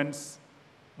instruments,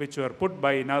 which were put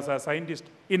by NASA scientists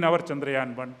in our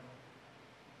Chandrayaan-1,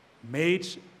 made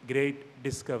great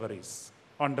discoveries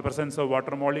on the presence of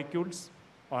water molecules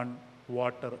on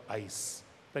water ice.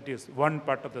 That is one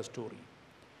part of the story.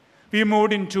 We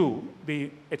moved into the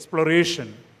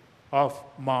exploration of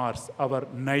Mars, our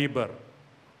neighbor,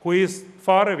 who is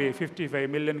far away, 55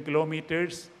 million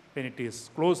kilometers when it is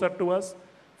closer to us,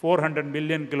 400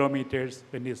 million kilometers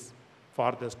when it is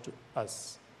farthest to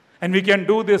us. And we can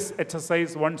do this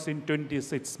exercise once in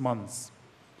 26 months.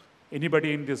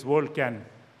 Anybody in this world can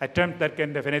attempt that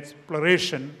kind of an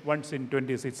exploration once in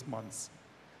 26 months.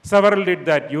 Several did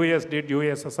that. US did,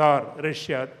 USSR,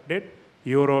 Russia did,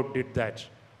 Europe did that.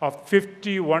 Of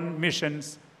 51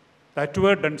 missions that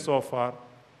were done so far,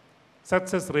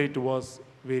 success rate was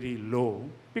very low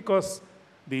because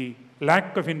the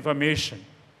lack of information.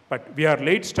 But we are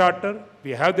late starter.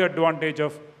 We have the advantage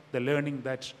of the learning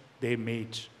that they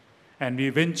made. And we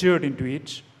ventured into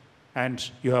it,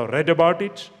 and you have read about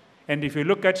it. And if you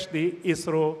look at the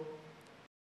ISRO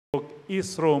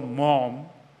MOM,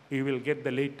 you will get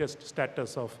the latest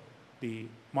status of the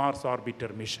Mars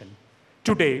orbiter mission.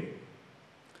 Today,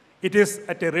 it is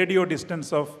at a radio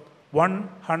distance of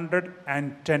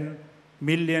 110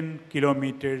 million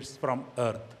kilometers from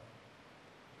Earth.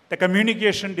 The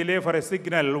communication delay for a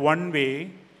signal one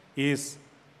way is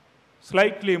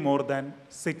slightly more than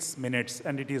 6 minutes,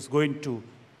 and it is going to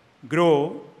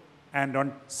grow. And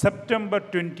on September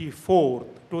 24th,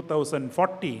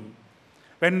 2014,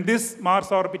 when this Mars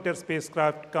orbiter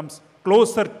spacecraft comes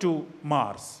closer to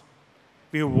Mars,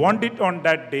 we want it on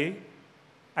that day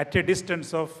at a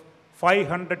distance of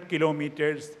 500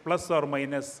 kilometers plus or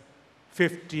minus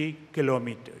 50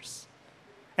 kilometers.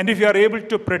 And if you are able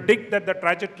to predict that the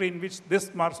trajectory in which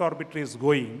this Mars orbiter is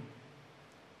going,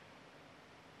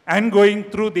 and going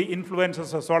through the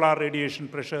influences of solar radiation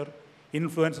pressure,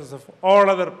 influences of all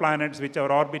other planets which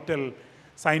our orbital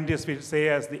scientists will say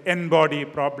as the N-body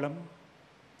problem,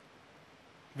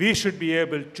 we should be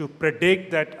able to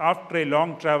predict that after a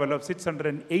long travel of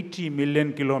 680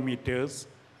 million kilometers,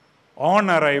 on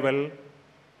arrival,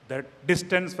 the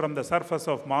distance from the surface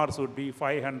of Mars would be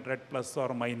 500 plus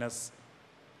or minus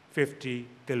 50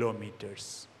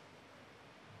 kilometers.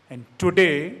 And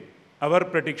today, our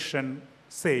prediction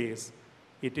says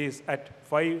it is at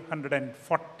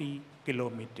 540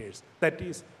 kilometers. That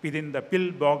is within the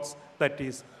pillbox that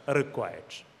is required.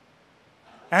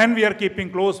 And we are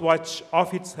keeping close watch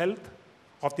of its health,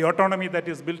 of the autonomy that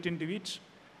is built into it,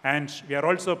 and we are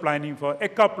also planning for a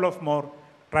couple of more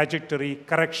trajectory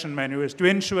correction maneuvers to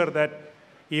ensure that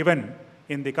even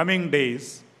in the coming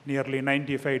days, nearly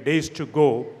 95 days to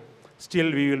go, still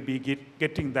we will be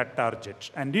getting that target.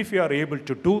 And if we are able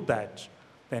to do that,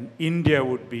 then India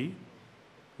would be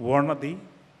one of the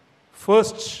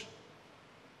first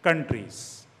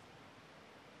countries.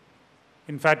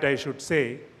 In fact, I should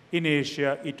say, in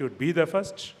Asia, it would be the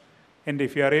first. And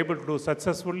if you are able to do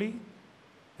successfully,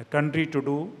 a country to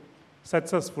do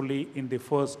successfully in the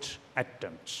first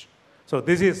attempt. So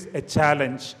this is a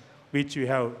challenge which we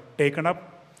have taken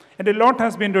up. And a lot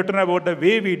has been written about the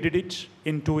way we did it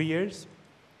in 2 years.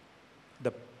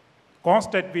 The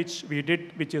cost at which we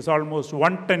did, which is almost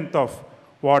 1/10 of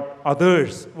what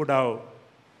others would have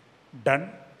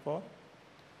done for.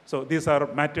 So these are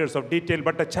matters of detail,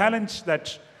 but a challenge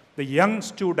that the young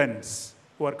students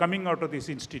who are coming out of this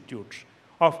institute,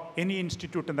 of any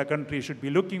institute in the country, should be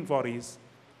looking for is,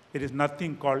 there is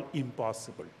nothing called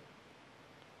impossible.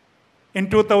 In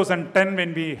 2010,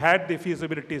 when we had the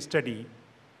feasibility study,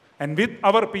 and with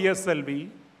our PSLV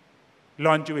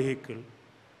launch vehicle,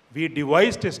 we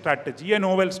devised a strategy, a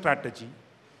novel strategy,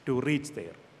 to reach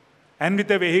there. And with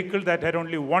a vehicle that had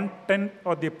only 1/10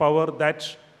 of the power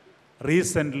that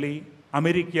recently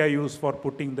America used for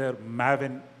putting their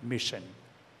Maven mission.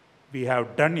 We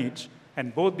have done it,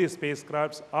 and both these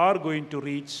spacecrafts are going to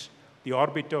reach the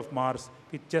orbit of Mars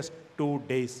with just 2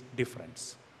 days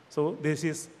difference. So this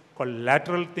is called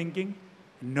lateral thinking,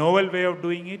 novel way of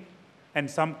doing it, and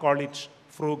some call it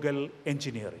frugal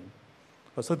engineering.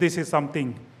 So this is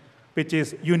something which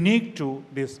is unique to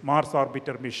this Mars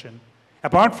orbiter mission,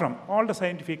 apart from all the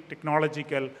scientific,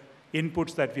 technological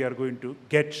inputs that we are going to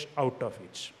get out of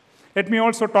it. Let me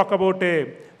also talk about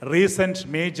a recent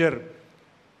major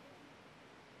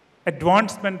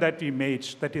advancement that we made,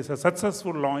 that is a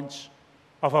successful launch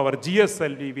of our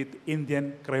GSLV with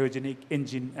Indian cryogenic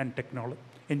engine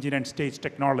and stage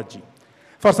technology,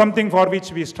 for something for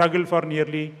which we struggled for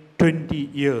nearly 20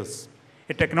 years.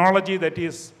 A technology that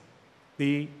is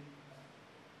the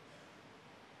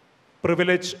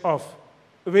privilege of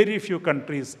very few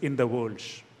countries in the world.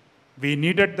 We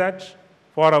needed that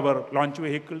for our launch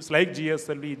vehicles like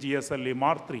GSLV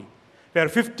Mark III, where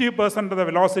 50% of the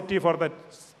velocity for the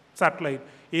satellite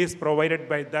is provided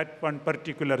by that one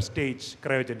particular stage,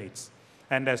 cryogenics.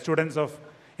 And as students of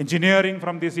engineering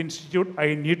from this institute,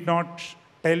 I need not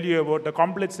tell you about the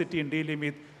complexity in dealing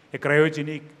with a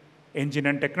cryogenic engine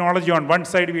and technology. On one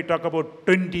side, we talk about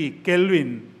 20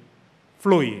 Kelvin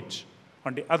fluid.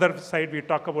 On the other side, we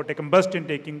talk about a combustion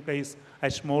taking place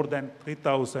at more than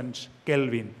 3000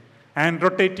 Kelvin and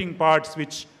rotating parts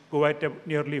which go at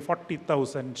nearly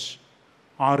 40,000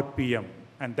 RPM.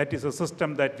 And that is a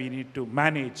system that we need to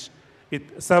manage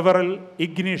with several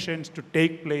ignitions to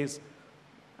take place,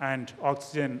 and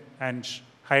oxygen and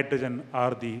hydrogen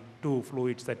are the two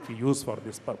fluids that we use for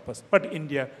this purpose. But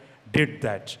India did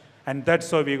that. And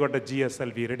that's how we got the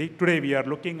GSLV ready. Today we are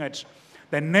looking at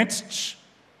the next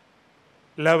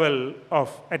level of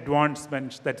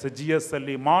advancement, that's a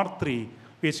GSLV Mark III,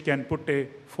 which can put a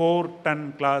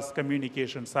 4-ton class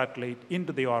communication satellite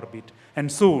into the orbit.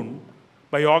 And soon,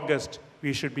 by August,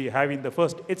 we should be having the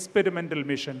first experimental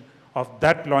mission of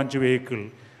that launch vehicle.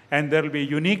 And there will be a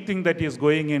unique thing that is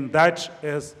going in, that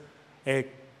is a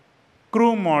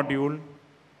crew module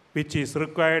which is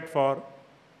required for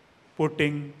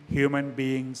putting human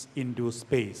beings into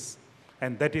space.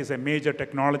 And that is a major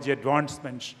technology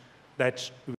advancement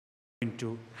that we are going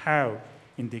to have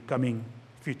in the coming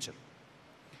future.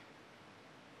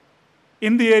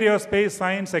 In the area of space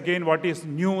science, again, what is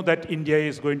new that India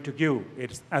is going to give?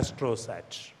 It's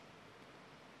AstroSat.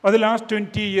 For the last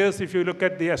 20 years, if you look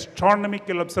at the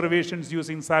astronomical observations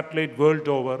using satellite world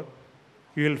over,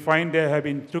 you will find they have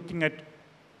been looking at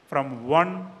from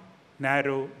one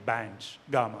narrow band,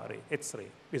 gamma ray, X-ray,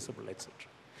 visible, etc.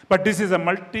 But this is a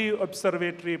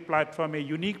multi-observatory platform, a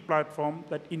unique platform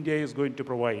that India is going to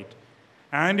provide.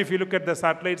 And if you look at the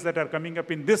satellites that are coming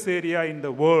up in this area in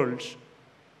the world,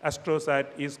 AstroSat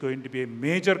is going to be a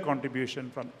major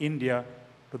contribution from India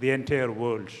to the entire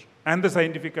world. And the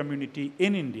scientific community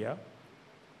in India,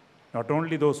 not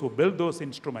only those who build those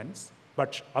instruments,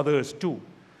 but others too,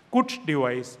 could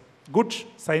devise good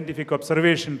scientific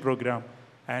observation program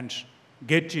and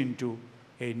get into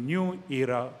a new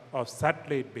era of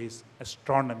satellite-based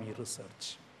astronomy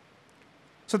research.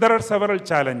 So there are several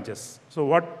challenges. So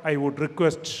what I would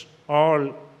request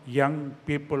all young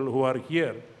people who are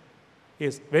here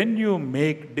is, when you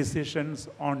make decisions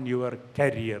on your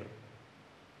career,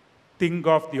 think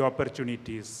of the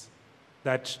opportunities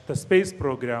that the space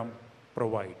program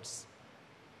provides.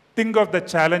 Think of the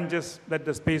challenges that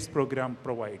the space program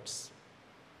provides.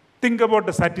 Think about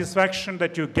the satisfaction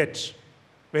that you get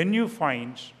when you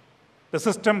find the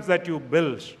systems that you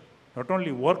build not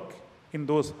only work in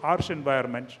those harsh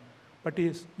environments, but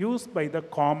is used by the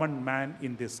common man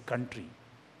in this country.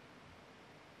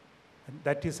 And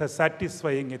that is a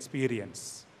satisfying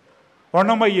experience. One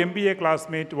of my MBA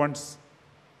classmates once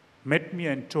met me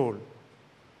and told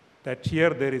that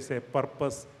here there is a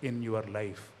purpose in your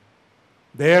life.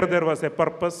 There was a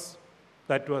purpose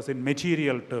that was in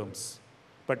material terms.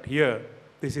 But here,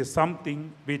 this is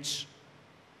something which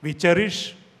we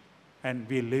cherish and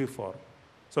we live for.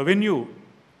 So when you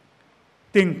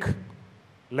think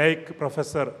like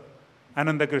Professor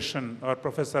Anandakrishnan or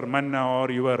Professor Manna or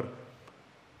your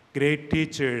great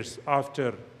teachers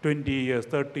after 20 years,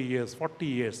 30 years, 40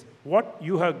 years, what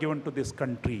you have given to this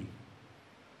country,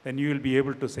 then you will be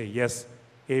able to say, yes,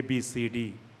 A, B, C,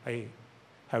 D, I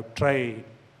have tried,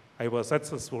 I was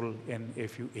successful in a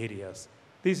few areas.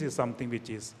 This is something which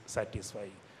is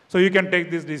satisfying. So you can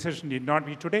take this decision, need not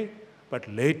be today, but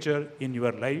later in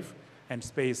your life, and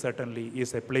space certainly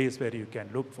is a place where you can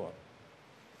look for.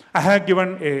 I have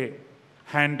given a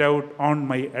handout on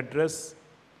my address.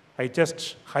 I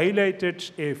just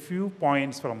highlighted a few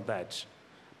points from that.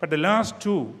 But the last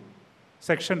two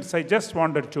sections, I just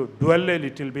wanted to dwell a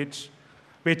little bit,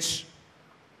 which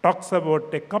talks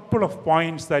about a couple of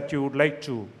points that you would like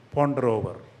to ponder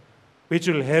over, which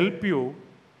will help you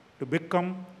to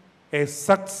become a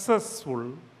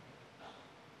successful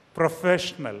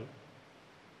professional,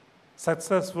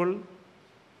 successful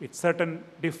with certain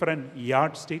different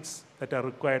yardsticks that are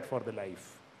required for the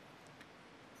life.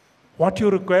 What you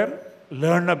require?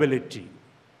 Learnability.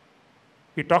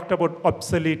 We talked about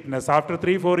obsoleteness. After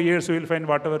 3-4 years, you will find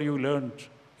whatever you learned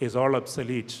is all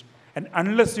obsolete. And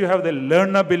unless you have the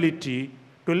learnability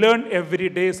to learn every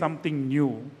day something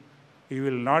new, you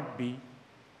will not be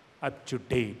up to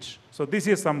date. So this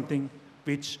is something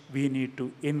which we need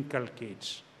to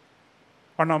inculcate.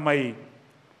 One of my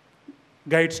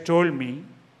guides told me,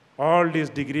 all these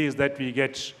degrees that we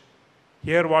get,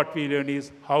 here what we learn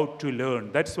is how to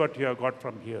learn. That's what you have got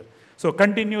from here. So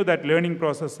continue that learning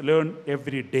process, learn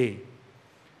every day.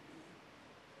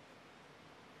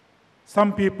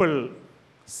 Some people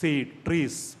see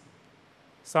trees,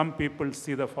 some people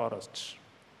see the forest.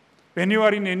 When you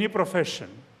are in any profession,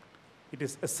 it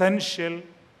is essential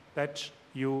that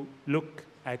you look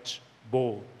at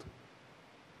both.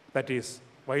 That is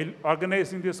while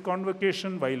organizing this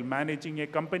convocation, while managing a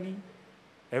company,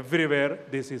 everywhere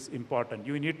this is important.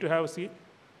 You need to have, see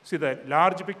the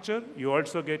large picture, you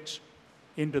also get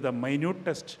into the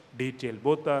minutest detail.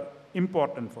 Both are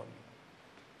important for you.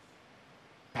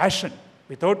 Passion.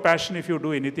 Without passion, if you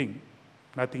do anything,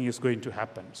 nothing is going to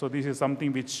happen. So this is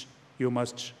something which you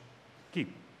must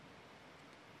keep.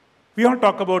 We all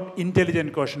talk about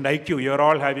intelligent quotient, IQ. You're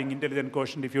all having intelligent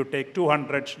quotient. If you take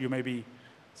 200, you may be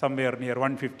somewhere near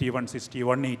 150, 160,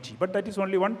 180. But that is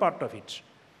only one part of it.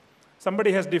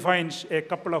 Somebody has defined a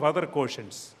couple of other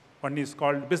quotients. One is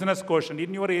called business quotient.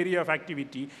 In your area of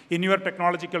activity, in your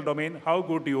technological domain, how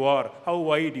good you are, how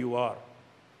wide you are.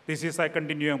 This is a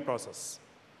continuing process.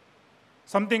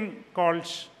 Something called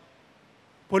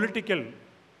political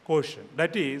quotient.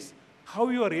 That is, how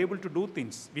you are able to do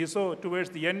things. We saw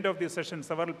towards the end of this session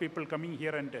several people coming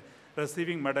here and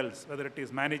receiving medals, whether it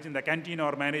is managing the canteen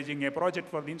or managing a project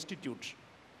for the institute.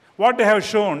 What they have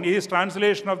shown is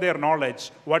translation of their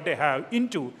knowledge, what they have,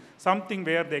 into something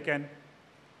where they can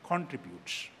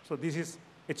contribute. So this is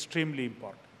extremely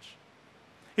important.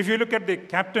 If you look at the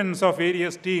captains of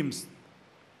various teams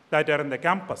that are in the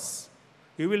campus,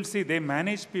 you will see they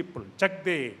manage people. Chak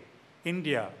De,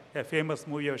 India, a famous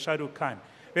movie of Shah Rukh Khan,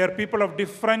 where people of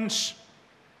different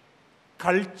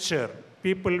culture,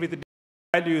 people with different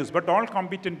values, but all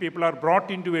competent people are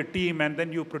brought into a team, and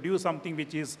then you produce something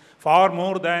which is far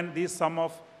more than the sum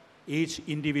of each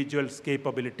individual's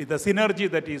capability. The synergy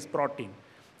that is brought in,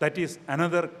 that is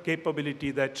another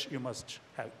capability that you must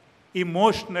have.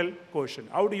 Emotional quotient.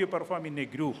 How do you perform in a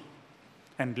group?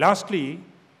 And lastly,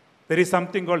 there is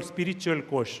something called spiritual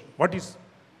quotient. What is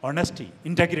honesty,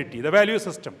 integrity, the value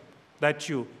system that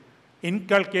you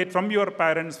inculcate from your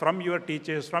parents, from your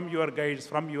teachers, from your guides,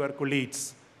 from your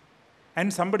colleagues.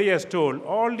 And somebody has told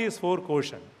all these four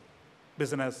quotients,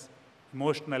 business,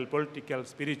 emotional, political,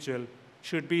 spiritual,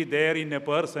 should be there in a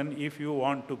person if you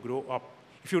want to grow up.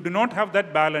 If you do not have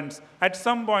that balance, at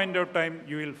some point of time,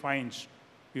 you will find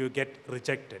you get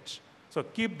rejected. So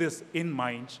keep this in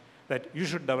mind, that you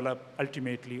should develop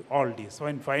ultimately all these. So,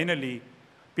 and finally,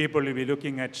 people will be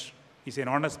looking at, is he an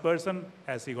honest person?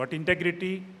 Has he got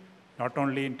integrity? Not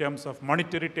only in terms of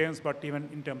monetary terms, but even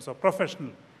in terms of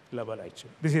professional level,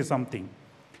 actually. This is something.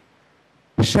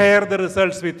 Share the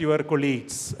results with your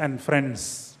colleagues and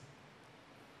friends.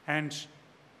 And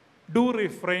do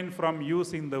refrain from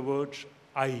using the word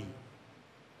I.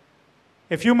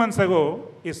 A few months ago,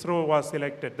 ISRO was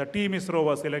selected, the team ISRO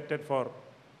was selected for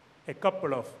a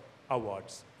couple of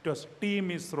awards. It was Team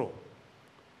ISRO.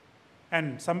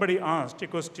 And somebody asked a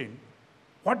question,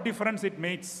 what difference it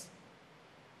makes,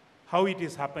 how it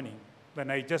is happening? When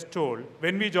I just told,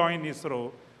 when we join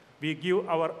ISRO, we give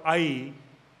our I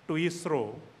to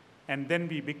ISRO, and then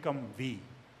we become we.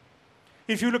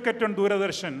 If you look at on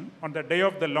Doordarshan, on the day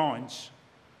of the launch,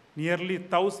 nearly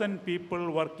 1,000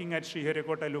 people working at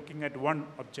Sriharikota looking at one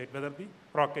object, whether the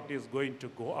rocket is going to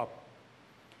go up.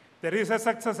 There is a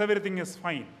success, everything is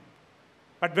fine.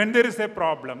 But when there is a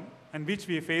problem, and which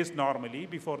we face normally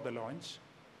before the launch,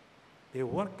 they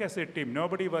work as a team.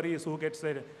 Nobody worries who gets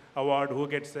an award, who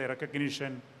gets a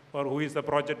recognition, or who is the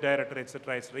project director,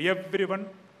 etc., etc. Everyone,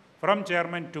 from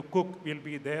chairman to cook, will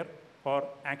be there for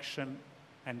action.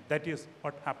 And that is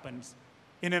what happens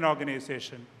in an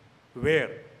organization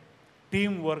where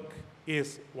teamwork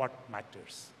is what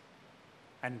matters.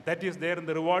 And that is there in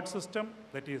the reward system,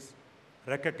 that is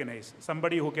recognized.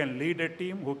 Somebody who can lead a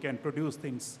team, who can produce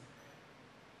things,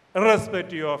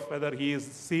 irrespective of whether he is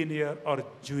senior or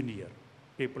junior,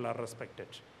 people are respected.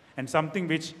 And something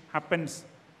which happens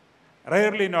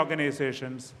rarely in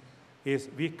organizations is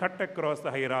we cut across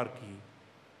the hierarchy.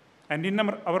 And in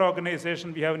our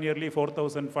organization, we have nearly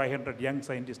 4,500 young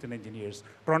scientists and engineers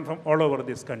drawn from all over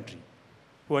this country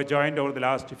who have joined over the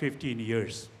last 15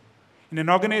 years. In an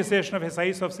organization of a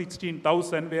size of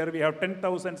 16,000, where we have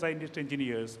 10,000 scientists and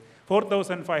engineers,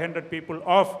 4,500 people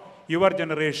of your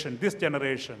generation, this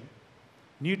generation,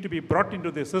 need to be brought into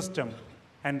the system,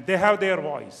 and they have their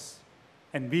voice.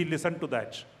 And we listen to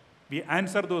that. We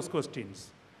answer those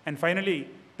questions. And finally,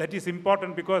 that is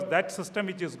important because that system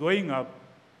which is going up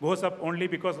goes up only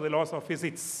because of the laws of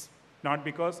physics, not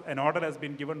because an order has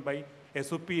been given by a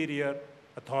superior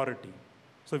authority.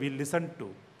 So we listen to.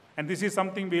 And this is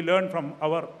something we learned from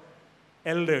our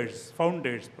elders,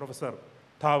 founders, Professor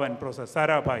Thawan, Professor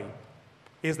Sarabhai.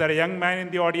 Is there a young man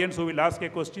in the audience who will ask a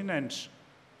question and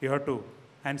you have to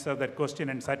answer that question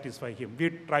and satisfy him? We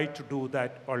try to do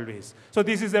that always. So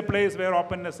this is a place where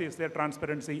openness is there,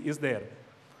 transparency is there.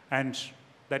 And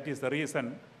that is the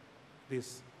reason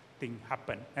this thing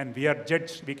happened. And we are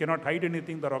judged. We cannot hide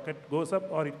anything. The rocket goes up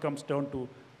or it comes down to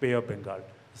Bay of Bengal.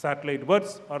 Satellite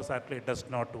works or satellite does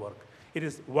not work. It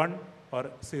is 1 or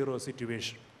 0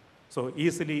 situation. So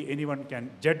easily anyone can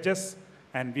judge us,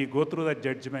 and we go through that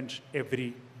judgment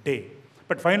every day.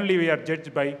 But finally, we are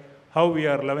judged by how we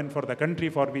are loving for the country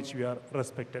for which we are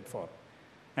respected for.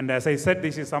 And as I said,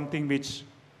 this is something which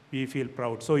we feel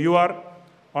proud. So you are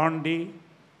on the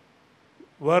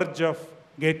verge of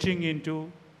getting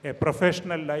into a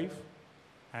professional life,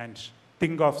 and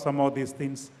think of some of these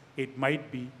things. It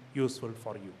might be useful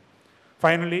for you.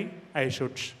 Finally, I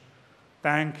should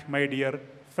thank my dear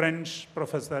French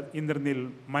Professor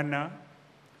Indranil Manna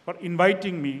for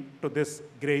inviting me to this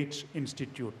great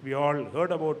institute. We all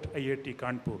heard about IIT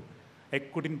Kanpur. I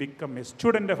couldn't become a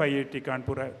student of IIT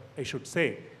Kanpur, I should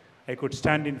say. I could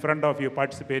stand in front of you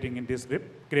participating in this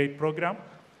great program.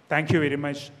 Thank you very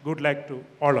much. Good luck to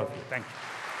all of you. Thank you.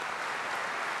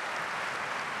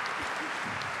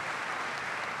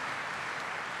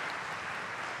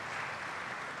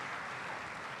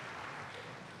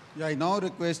 Yeah, I now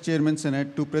request Chairman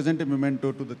Senate to present a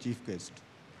memento to the chief guest.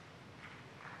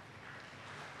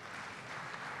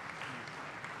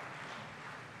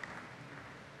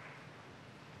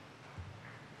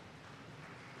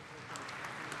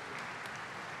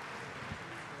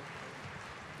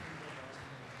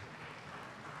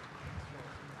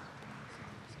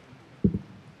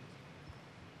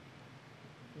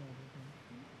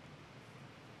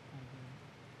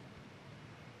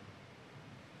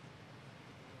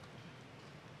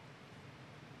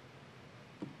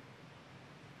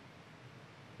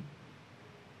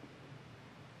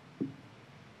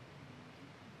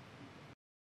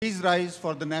 Please rise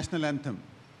for the national anthem.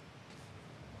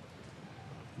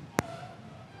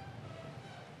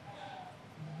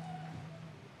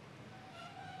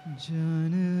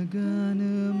 Jana Gana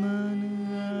मन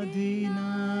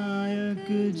अधिनायक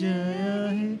जय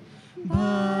हे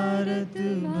भारत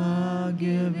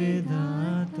भाग्य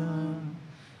विधाता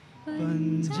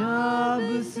पंजाब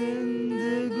सिंध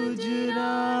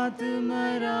गुजरात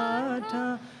मराठा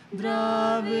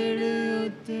द्राविड़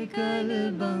उत्कल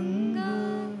बंग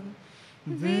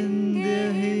विंध्य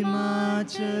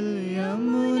हिमाचल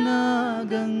यमुना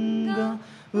गंगा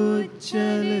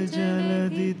उच्चल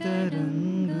जलधि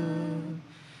तरंग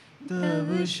तब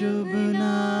शुभ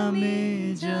नामे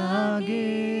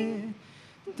जागे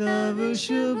तब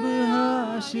शुभ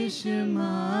आशीष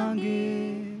मांगे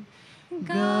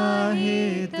गाहे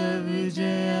तब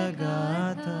जय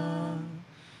गाथा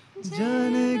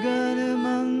जन गण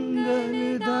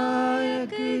मंगलदायक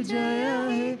जय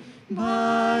हे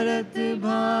भारत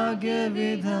भाग्य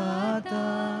विधाता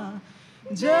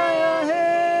जय हे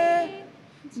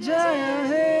जय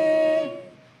हे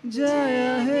जय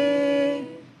हे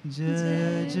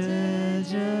जय जय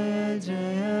जय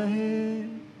जय हे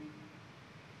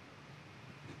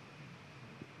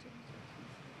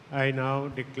I now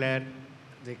declare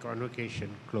the convocation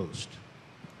closed.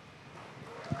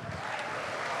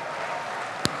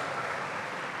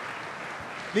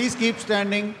 Please keep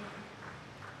standing.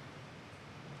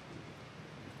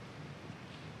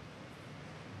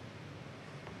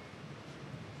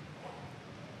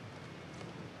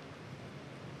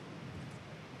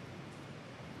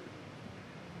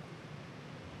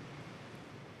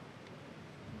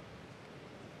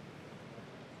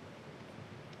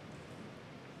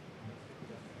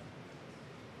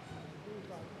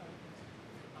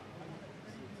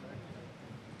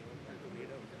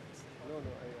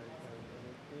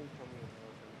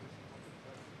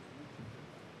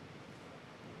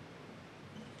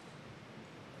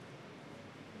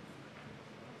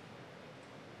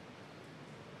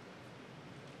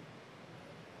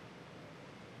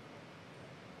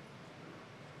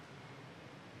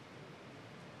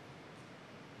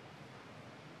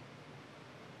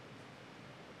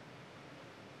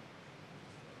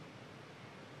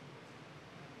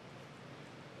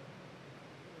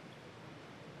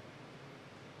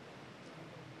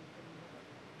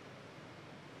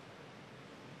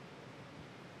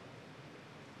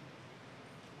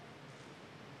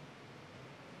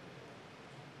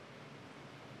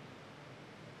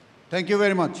 Thank you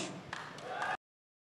very much.